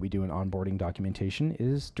common thing that we do in onboarding documentation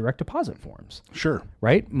is direct deposit forms. Sure.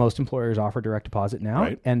 Right? Most employers offer direct deposit now.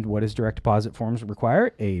 Right. And what does direct deposit forms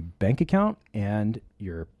require? A bank account and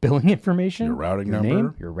your billing information. Your routing number.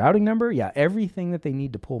 Name, your routing number. Yeah, everything that they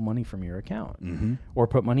need to pull money from your account or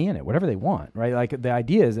put money in it, whatever they want, right? Like the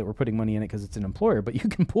idea is that we're putting money in it because it's an employer, but you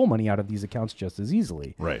can pull money out of these accounts just as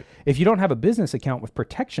easily. Right. If you don't have a business account with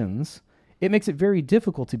protections, it makes it very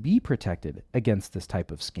difficult to be protected against this type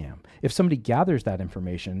of scam. If somebody gathers that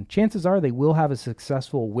information, chances are they will have a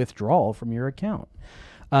successful withdrawal from your account.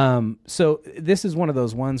 So this is one of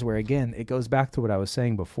those ones where, again, it goes back to what I was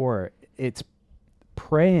saying before. It's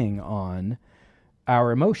preying on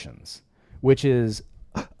our emotions, which is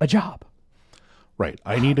a job. Right.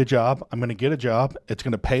 I need a job. I'm going to get a job. It's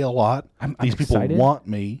going to pay a lot. These people excited. want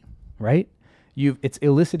me. Right? It's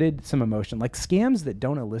elicited some emotion. Like scams that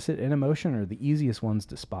don't elicit an emotion are the easiest ones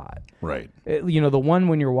to spot. Right. The one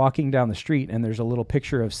when you're walking down the street and there's a little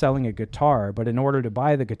picture of selling a guitar, but in order to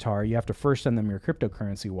buy the guitar, you have to first send them your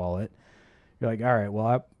cryptocurrency wallet. You're like, all right, well,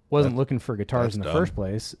 I wasn't looking for guitars in the first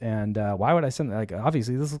place. And why would I send that? Like,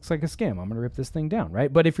 obviously, this looks like a scam. I'm going to rip this thing down,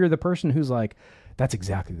 right? But if you're the person who's like, that's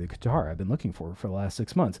exactly the guitar I've been looking for the last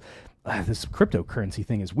 6 months. This cryptocurrency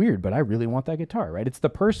thing is weird, but I really want that guitar, right? It's the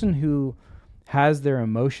person who has their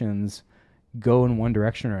emotions go in one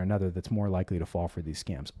direction or another that's more likely to fall for these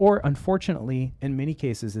scams. Or unfortunately, in many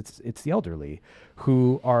cases, it's the elderly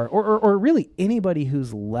who are, or really anybody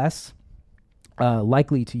who's less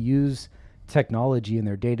likely to use technology in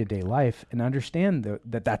their day-to-day life and understand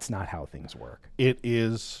that that's not how things work. It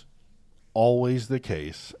is always the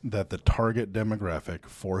case that the target demographic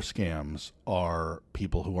for scams are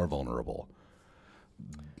people who are vulnerable.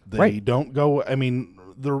 They don't go, I mean,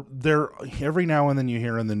 they're every now and then you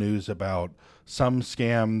hear in the news about some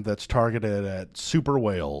scam that's targeted at super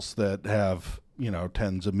whales that have,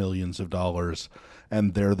 tens of millions of dollars,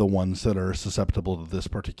 and they're the ones that are susceptible to this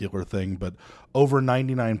particular thing. But over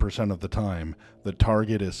 99% of the time, the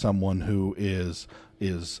target is someone who is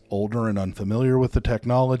older and unfamiliar with the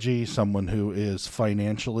technology, someone who is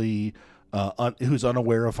financially who's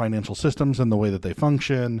unaware of financial systems and the way that they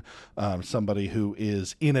function, somebody who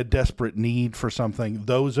is in a desperate need for something.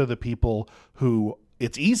 Those are the people who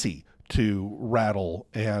it's easy to rattle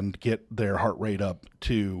and get their heart rate up,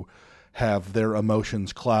 to have their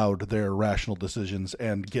emotions cloud their rational decisions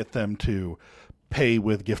and get them to pay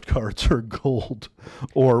with gift cards or gold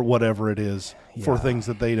or whatever it is for things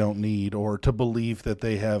that they don't need, or to believe that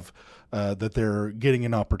they have that they're getting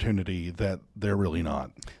an opportunity that they're really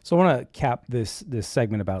not. So I want to cap this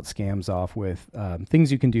segment about scams off with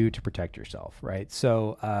things you can do to protect yourself, right?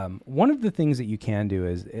 So one of the things that you can do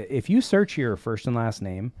is if you search your first and last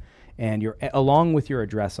name and along with your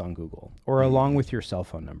address on Google, or along with your cell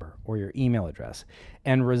phone number or your email address,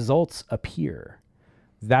 and results appear,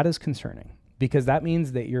 that is concerning, because that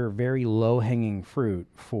means that you're very low-hanging fruit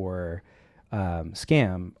for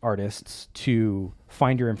scam artists to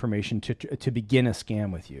find your information to begin a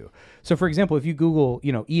scam with you. So, for example, if you Google,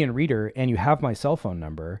 Ian Reader, and you have my cell phone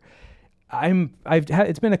number,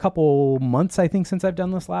 it's been a couple months, I think, since I've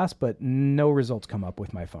done this last, but no results come up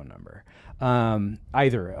with my phone number,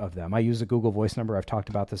 either of them. I use a Google Voice number. I've talked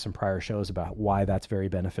about this in prior shows about why that's very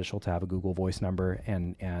beneficial to have a Google Voice number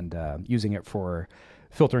and using it for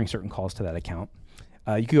filtering certain calls to that account.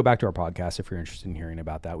 You can go back to our podcast if you're interested in hearing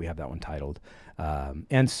about that. We have that one titled.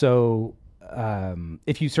 And so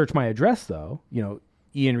if you search my address, though,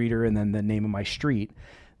 Ian Reader and then the name of my street,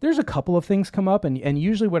 there's a couple of things come up. And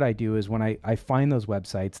usually what I do is when I find those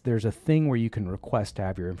websites, there's a thing where you can request to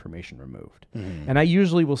have your information removed. Mm-hmm. And I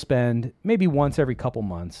usually will spend maybe once every couple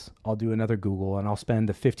months, I'll do another Google and I'll spend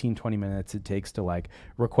the 15-20 minutes it takes to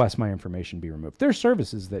request my information be removed. There's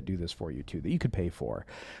services that do this for you too, that you could pay for.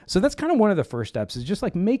 So that's kind of one of the first steps, is just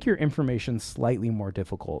make your information slightly more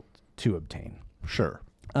difficult to obtain. Sure.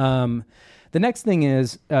 The next thing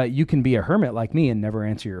is you can be a hermit like me and never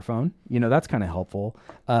answer your phone. That's kind of helpful.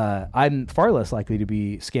 I'm far less likely to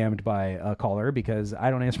be scammed by a caller because I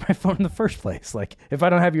don't answer my phone in the first place. Like if I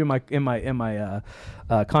don't have you in my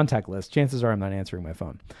contact list, chances are I'm not answering my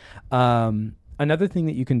phone. Another thing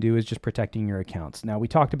that you can do is just protecting your accounts. Now, we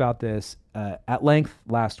talked about this at length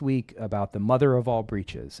last week about the mother of all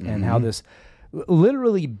breaches and how this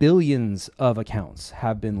literally billions of accounts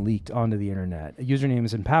have been leaked onto the internet,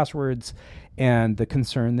 usernames and passwords. And the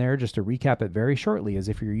concern there, just to recap it very shortly, is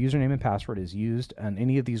if your username and password is used on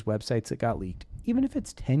any of these websites that got leaked, even if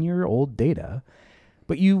it's 10-year-old data,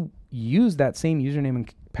 but you use that same username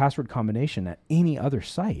and password combination at any other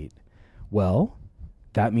site, well,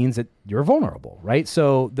 that means that you're vulnerable, right?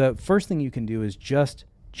 So the first thing you can do is just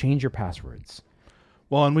change your passwords.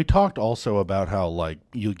 Well, and we talked also about how, like,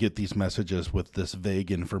 you get these messages with this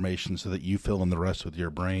vague information so that you fill in the rest with your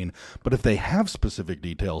brain. But if they have specific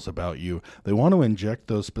details about you, they want to inject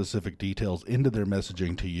those specific details into their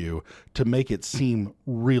messaging to you to make it seem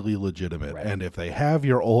really legitimate. Right. And if they have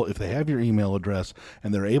your email address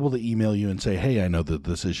and they're able to email you and say, "Hey, I know that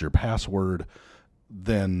this is your password,"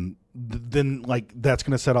 then like that's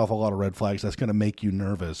going to set off a lot of red flags. That's going to make you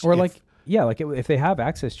nervous. Or if they have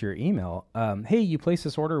access to your email, hey, you placed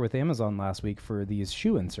this order with Amazon last week for these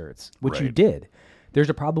shoe inserts, which you did. There's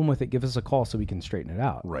a problem with it. Give us a call so we can straighten it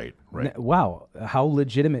out. Right. Wow. How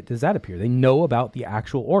legitimate does that appear? They know about the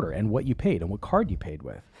actual order and what you paid and what card you paid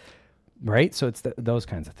with. Right. So it's those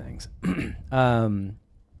kinds of things.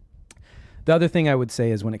 The other thing I would say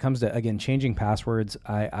is when it comes to, again, changing passwords,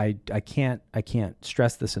 I can't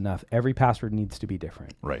stress this enough. Every password needs to be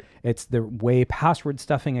different. Right. It's the way password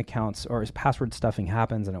stuffing accounts or password stuffing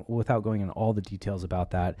happens, and without going into all the details about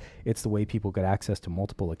that, it's the way people get access to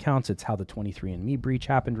multiple accounts. It's how the 23andMe breach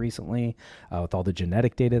happened recently with all the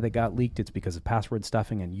genetic data that got leaked. It's because of password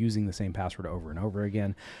stuffing and using the same password over and over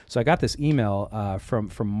again. So I got this email from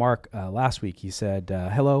Mark last week. He said,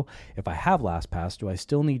 hello, if I have LastPass, do I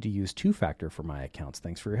still need to use two-factor for my accounts?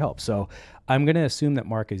 Thanks for your help. So I'm going to assume that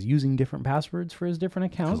Mark is using different passwords for his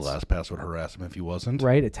different accounts. Because LastPass would harass him if he wasn't.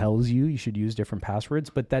 Right. It tells you should use different passwords,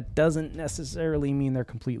 but that doesn't necessarily mean they're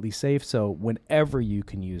completely safe. So whenever you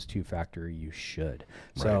can use two-factor, you should.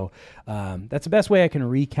 Right. So that's the best way I can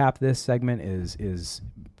recap this segment is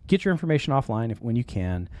get your information offline when you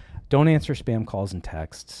can. Don't answer spam calls and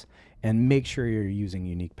texts. And make sure you're using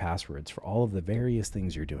unique passwords for all of the various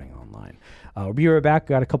things you're doing online. We'll be right back.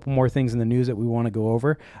 Got a couple more things in the news that we want to go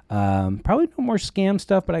over. Probably no more scam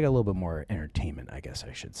stuff, but I got a little bit more entertainment, I guess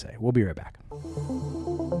I should say. We'll be right back.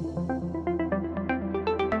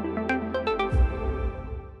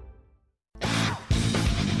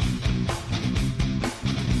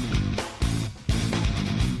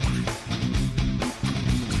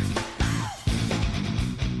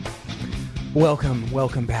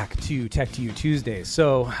 Welcome back to Tech to You Tuesdays.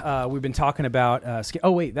 So we've been talking about.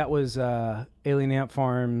 That was Alien Ant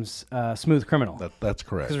Farm's Smooth Criminal. That's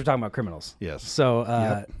correct. Because we're talking about criminals. Yes. So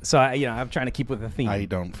I'm trying to keep with the theme. I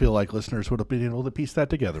don't feel like listeners would have been able to piece that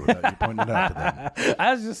together without you pointing it out to them.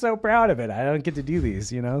 I was just so proud of it. I don't get to do these,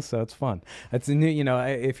 so it's fun. It's a new,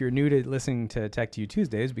 if you're new to listening to Tech to You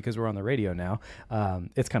Tuesdays, because we're on the radio now,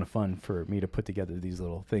 it's kind of fun for me to put together these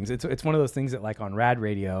little things. It's one of those things that, like on Rad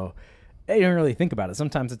Radio, you don't really think about it.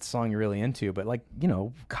 Sometimes it's a song you're really into, but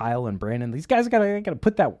Kyle and Brandon, these guys gotta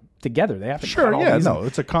put that together. They have to. Sure,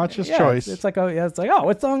 it's a conscious choice. It's like,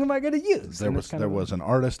 what song am I going to use? There was an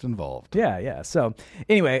artist involved. Yeah. So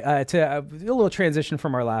anyway, to a little transition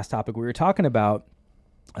from our last topic, we were talking about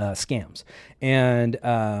scams, and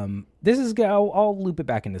this is I'll loop it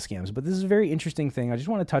back into scams, but this is a very interesting thing I just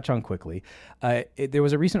want to touch on quickly. There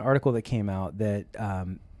was a recent article that came out that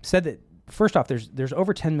said that, first off, there's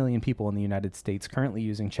over 10 million people in the United States currently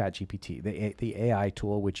using ChatGPT, the AI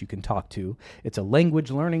tool, which you can talk to. It's a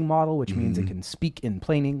language learning model, which means it can speak in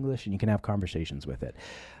plain English and you can have conversations with it.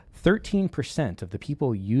 13% of the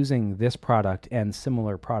people using this product and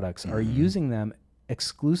similar products are using them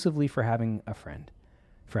exclusively for having a friend,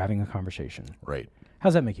 for having a conversation. Right.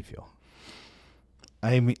 How's that make you feel?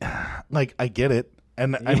 I mean, I get it.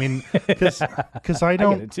 And I mean, because I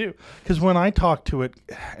don't, I get it too. Because when I talk to it,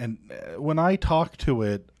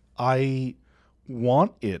 I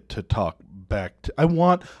want it to talk back to. I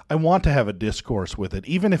want to have a discourse with it,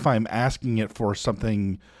 even if I'm asking it for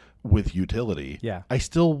something with utility. Yeah, I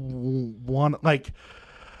still want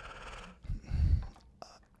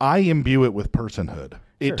I imbue it with personhood.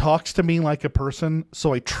 It talks to me like a person,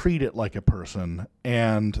 so I treat it like a person.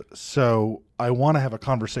 And so I want to have a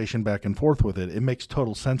conversation back and forth with it. It makes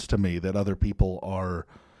total sense to me that other people are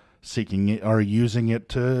using it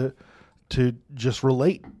to just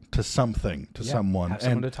relate to something, to someone. Have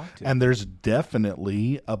someone to talk to. And there's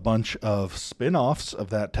definitely a bunch of spin-offs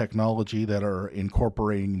of that technology that are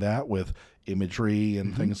incorporating that with imagery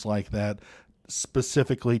and things like that.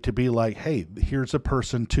 specifically to be like, hey, here's a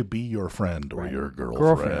person to be your friend or your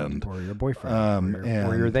girlfriend or your boyfriend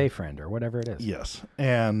or your they friend or whatever it is. Yes.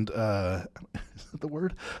 And is that the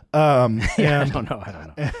word? I don't know.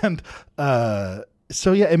 And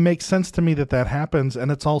so, yeah, it makes sense to me that happens.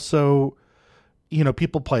 And it's also,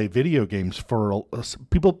 people play video games for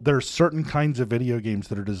people. There's certain kinds of video games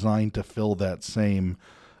that are designed to fill that same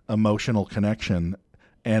emotional connection.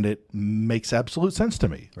 And it makes absolute sense to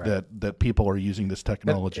me that people are using this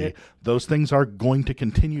technology. Those things are going to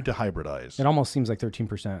continue to hybridize. It almost seems like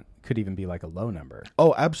 13% could even be like a low number.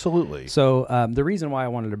 Oh, absolutely. So the reason why I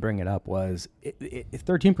wanted to bring it up was if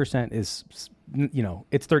 13% is,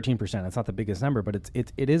 it's 13%. It's not the biggest number, but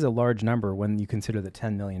it is a large number when you consider that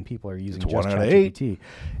 10 million people are using just ChatGPT.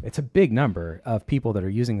 It's a big number of people that are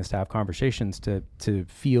using this to have conversations to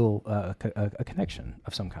feel a connection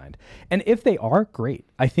of some kind. And if they are, great.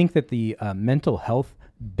 I think that the mental health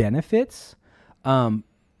benefits,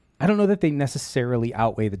 I don't know that they necessarily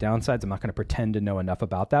outweigh the downsides. I'm not going to pretend to know enough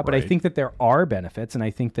about that, but I think that there are benefits, and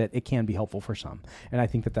I think that it can be helpful for some. And I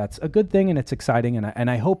think that that's a good thing, and it's exciting,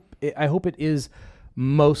 and I hope it is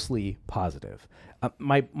mostly positive.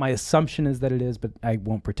 My assumption is that it is, but I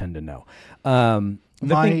won't pretend to know. Sorry.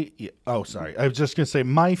 I was just going to say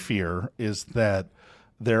my fear is that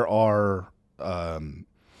there are.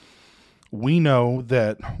 We know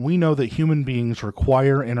that human beings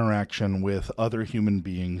require interaction with other human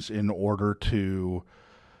beings in order to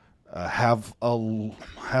have a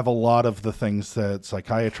lot of the things that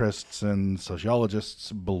psychiatrists and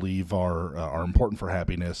sociologists believe are important for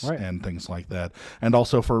happiness and things like that, and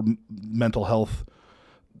also for mental health,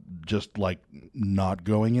 just like not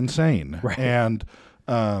going insane. And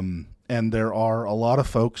there are a lot of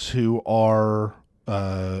folks who are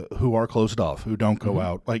closed off, who don't go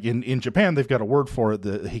out. Like in Japan, they've got a word for it.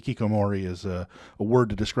 The hikikomori is a word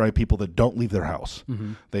to describe people that don't leave their house.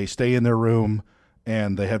 They stay in their room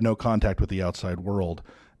and they have no contact with the outside world.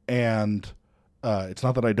 And it's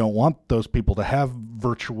not that I don't want those people to have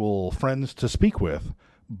virtual friends to speak with,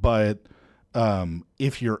 but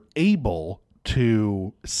if you're able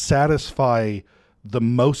to satisfy the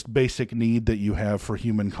most basic need that you have for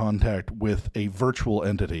human contact with a virtual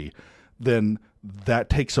entity, then that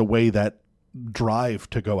takes away that drive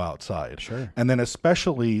to go outside. Sure. And then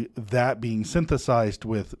especially that being synthesized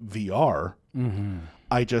with VR,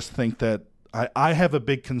 I just think that I have a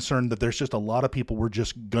big concern that there's just a lot of people we're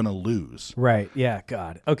just going to lose. Right. Yeah.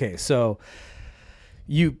 God. Okay. So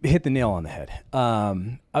you hit the nail on the head.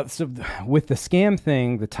 So with the scam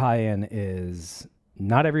thing, the tie-in is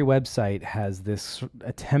not every website has this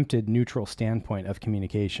attempted neutral standpoint of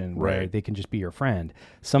communication where they can just be your friend.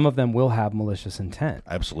 Some of them will have malicious intent.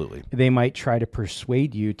 Absolutely. They might try to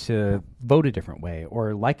persuade you to vote a different way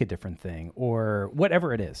or like a different thing or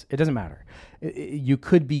whatever it is. It doesn't matter. You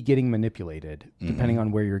could be getting manipulated depending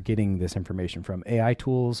on where you're getting this information from. AI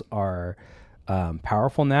tools are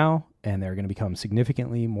powerful now, and they're going to become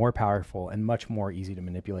significantly more powerful and much more easy to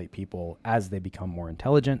manipulate people as they become more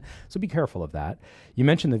intelligent. So be careful of that. You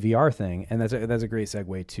mentioned the VR thing, and that's a great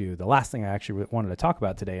segue to the last thing I actually wanted to talk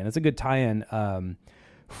about today, and it's a good tie-in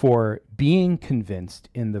for being convinced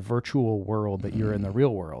in the virtual world that you're in the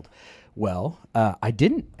real world. Well, I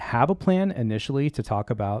didn't have a plan initially to talk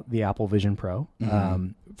about the Apple Vision Pro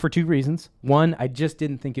for two reasons. One, I just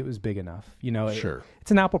didn't think it was big enough. It's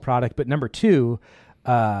an Apple product, but number two,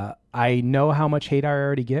 I know how much hate I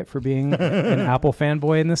already get for being an Apple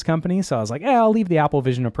fanboy in this company. So I was like, I'll leave the Apple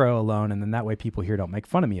Vision Pro alone. And then that way people here don't make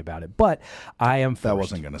fun of me about it. But I am forced. That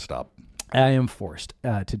wasn't going to stop. I am forced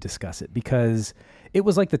to discuss it because it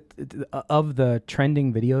was like of the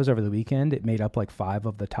trending videos over the weekend, it made up like 5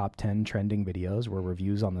 of the top 10 trending videos were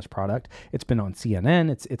reviews on this product. It's been on CNN.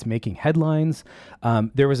 It's making headlines.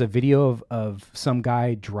 There was a video of some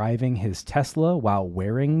guy driving his Tesla while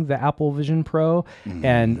wearing the Apple Vision Pro.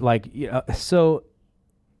 And so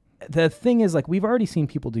the thing is, like, we've already seen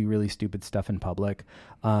people do really stupid stuff in public.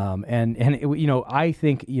 I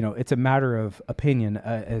think, it's a matter of opinion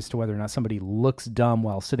as to whether or not somebody looks dumb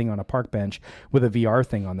while sitting on a park bench with a VR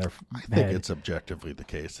thing on their head. I think it's objectively the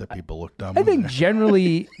case that people look dumb. I think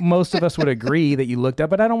generally most of us would agree that you looked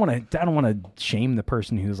up, but I don't want to shame the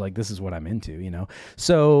person who's like, this is what I'm into,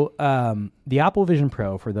 So the Apple Vision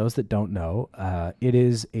Pro, for those that don't know, it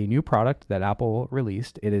is a new product that Apple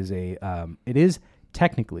released. It is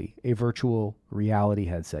technically a virtual reality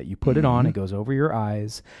headset. You put it on, it goes over your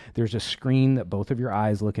eyes. There's a screen that both of your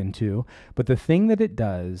eyes look into. But the thing that it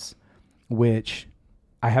does, which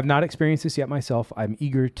I have not experienced this yet myself, I'm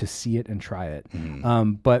eager to see it and try it.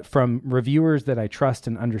 But from reviewers that I trust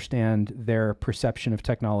and understand their perception of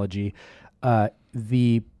technology,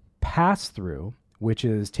 the pass-through, which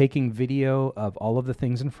is taking video of all of the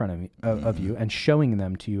things in front of you and showing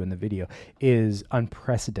them to you in the video, is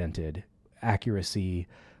unprecedented accuracy,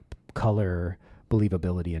 color,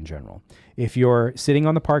 believability in general. If you're sitting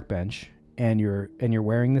on the park bench and you're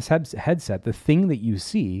wearing this headset, the thing that you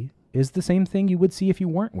see is the same thing you would see if you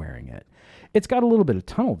weren't wearing it. It's got a little bit of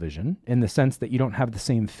tunnel vision in the sense that you don't have the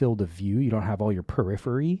same field of view. You don't have all your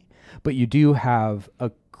periphery, but you do have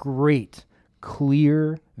a great,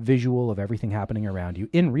 clear visual of everything happening around you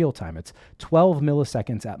in real time. It's 12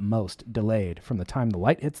 milliseconds at most delayed from the time the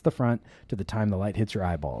light hits the front to the time the light hits your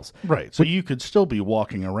eyeballs. Right. So you could still be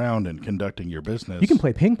walking around and conducting your business. You can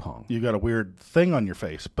play ping pong. You got a weird thing on your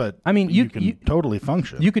face, but I mean, you can totally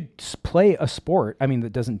function. You could play a sport,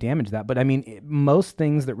 that doesn't damage that, but most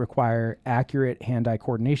things that require accurate hand-eye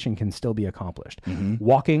coordination can still be accomplished.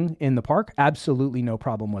 Walking in the park, absolutely no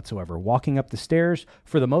problem whatsoever. Walking up the stairs,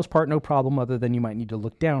 for the most part, no problem, other than you might need to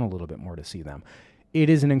look down a little bit more to see them. It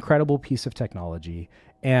is an incredible piece of technology,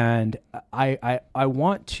 and I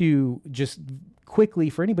want to just quickly,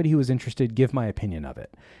 for anybody who is interested, give my opinion of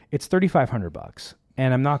it. It's $3,500,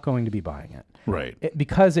 and I'm not going to be buying it. Right.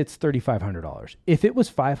 Because it's $3,500. If it was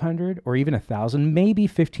 $500 or even $1,000, maybe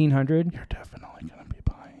 $1,500, you're definitely going to be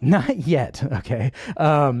buying. Not yet. Okay.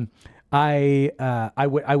 I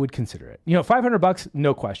would consider it. $500,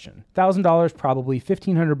 no question. $1,000 probably.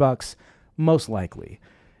 $1,500 most likely.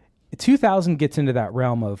 2,000 gets into that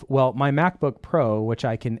realm of, well, my MacBook Pro, which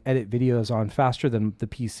I can edit videos on faster than the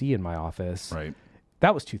PC in my office, right?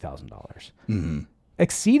 That was $2,000.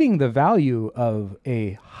 Exceeding the value of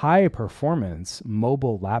a high performance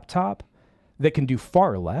mobile laptop that can do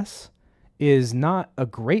far less is not a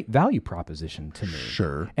great value proposition to me.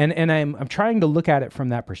 Sure. And I'm trying to look at it from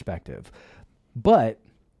that perspective. But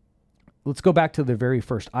let's go back to the very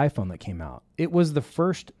first iPhone that came out. It was the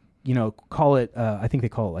first, call it, I think they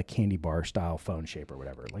call it like candy bar style phone shape or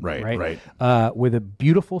whatever. Right. With a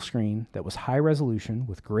beautiful screen that was high resolution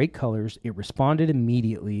with great colors. It responded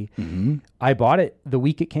immediately. I bought it the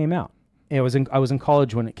week it came out. I was in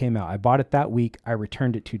college when it came out. I bought it that week. I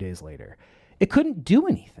returned it 2 days later. It couldn't do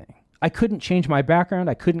anything. I couldn't change my background.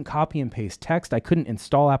 I couldn't copy and paste text. I couldn't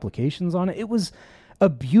install applications on it. It was a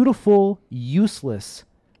beautiful, useless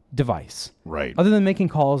device. Right. Other than making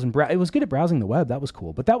calls and it was good at browsing the web. That was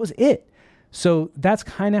cool, but that was it. So that's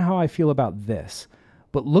kind of how I feel about this.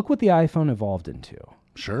 But look what the iPhone evolved into.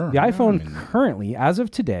 Sure. The iPhone currently, as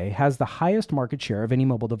of today, has the highest market share of any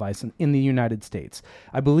mobile device in the United States.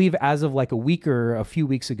 I believe as of like a week or a few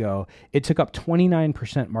weeks ago, it took up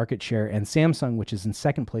 29% market share, and Samsung, which is in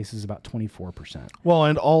second place, is about 24%. Well,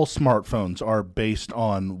 and all smartphones are based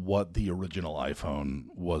on what the original iPhone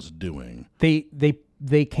was doing.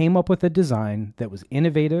 They came up with a design that was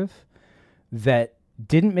innovative, that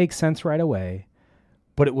didn't make sense right away,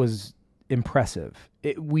 but it was impressive.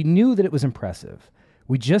 We knew that it was impressive.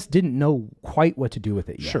 We just didn't know quite what to do with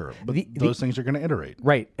it yet. Sure, but those things are going to iterate.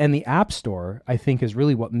 Right, and the App Store, I think, is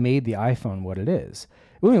really what made the iPhone what it is.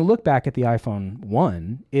 When we look back at the iPhone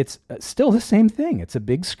 1, it's still the same thing. It's a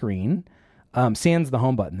big screen, sans the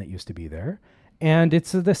home button that used to be there, and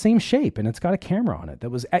it's the same shape, and it's got a camera on it that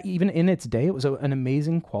was, even in its day, it was an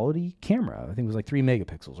amazing quality camera. I think it was like 3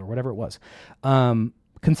 megapixels or whatever it was.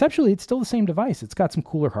 Conceptually, it's still the same device. It's got some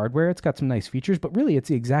cooler hardware. It's got some nice features, but really it's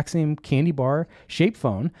the exact same candy bar shaped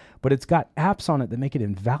phone, but it's got apps on it that make it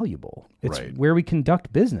invaluable. It's where we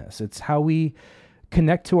conduct business. It's how we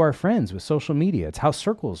connect to our friends with social media. It's how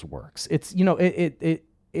Circles works. It's,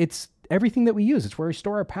 it's everything that we use. It's where we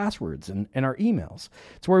store our passwords and our emails.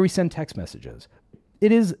 It's where we send text messages.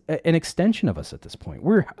 It is an extension of us at this point.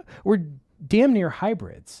 We're damn near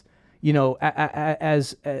hybrids.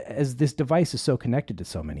 As this device is so connected to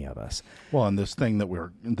so many of us. Well, and this thing that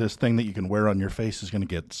you can wear on your face is going to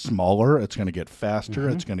get smaller. It's going to get faster.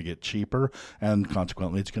 It's going to get cheaper, and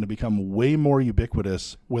consequently, it's going to become way more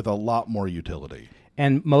ubiquitous with a lot more utility.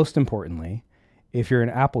 And most importantly, if you're an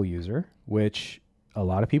Apple user, which a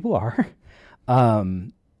lot of people are,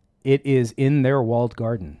 it is in their walled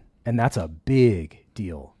garden, and that's a big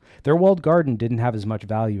deal. Their walled garden didn't have as much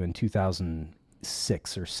value in 2006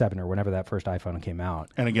 or 2007 or whenever that first iPhone came out.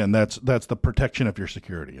 And again, that's the protection of your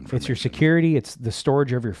security information. It's your security. It's the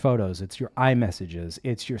storage of your photos. It's your iMessages.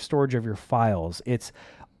 It's your storage of your files. It's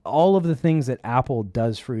all of the things that Apple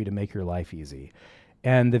does for you to make your life easy.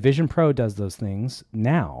 And the Vision Pro does those things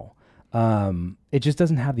now. It just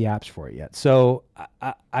doesn't have the apps for it yet. So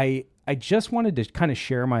I just wanted to kind of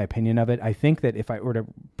share my opinion of it. I think that if I were to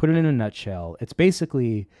put it in a nutshell, it's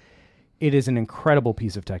basically, it is an incredible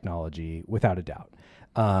piece of technology without a doubt.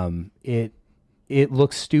 It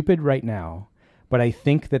looks stupid right now, but I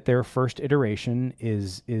think that their first iteration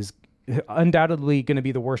is undoubtedly going to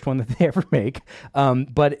be the worst one that they ever make.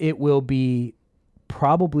 But it will be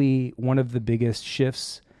probably one of the biggest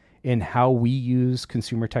shifts in how we use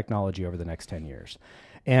consumer technology over the next 10 years.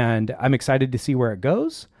 And I'm excited to see where it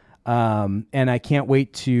goes. And I can't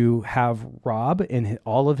wait to have Rob, in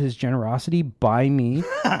all of his generosity, buy me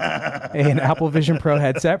an Apple Vision Pro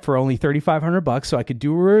headset for only $3,500 so I could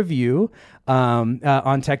do a review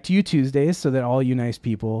on Tech to You Tuesdays, so that all you nice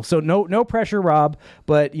people. So no pressure, Rob.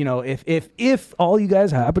 But if all you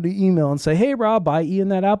guys happen to email and say, "Hey, Rob, buy Ian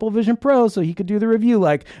that Apple Vision Pro so he could do the review,"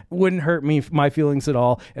 wouldn't hurt my feelings at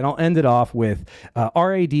all. And I'll end it off with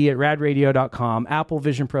rad@radradio.com. Apple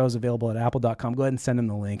Vision Pro is available at apple.com. Go ahead and send him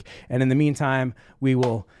the link. And in the meantime, we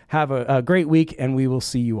will have a great week, and we will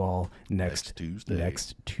see you all next Tuesday.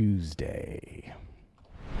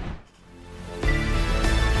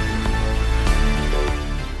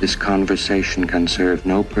 This conversation can serve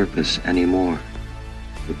no purpose anymore.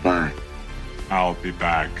 Goodbye. I'll be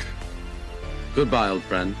back. Goodbye, old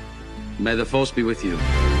friend. May the force be with you.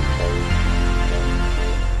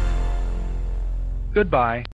 Goodbye.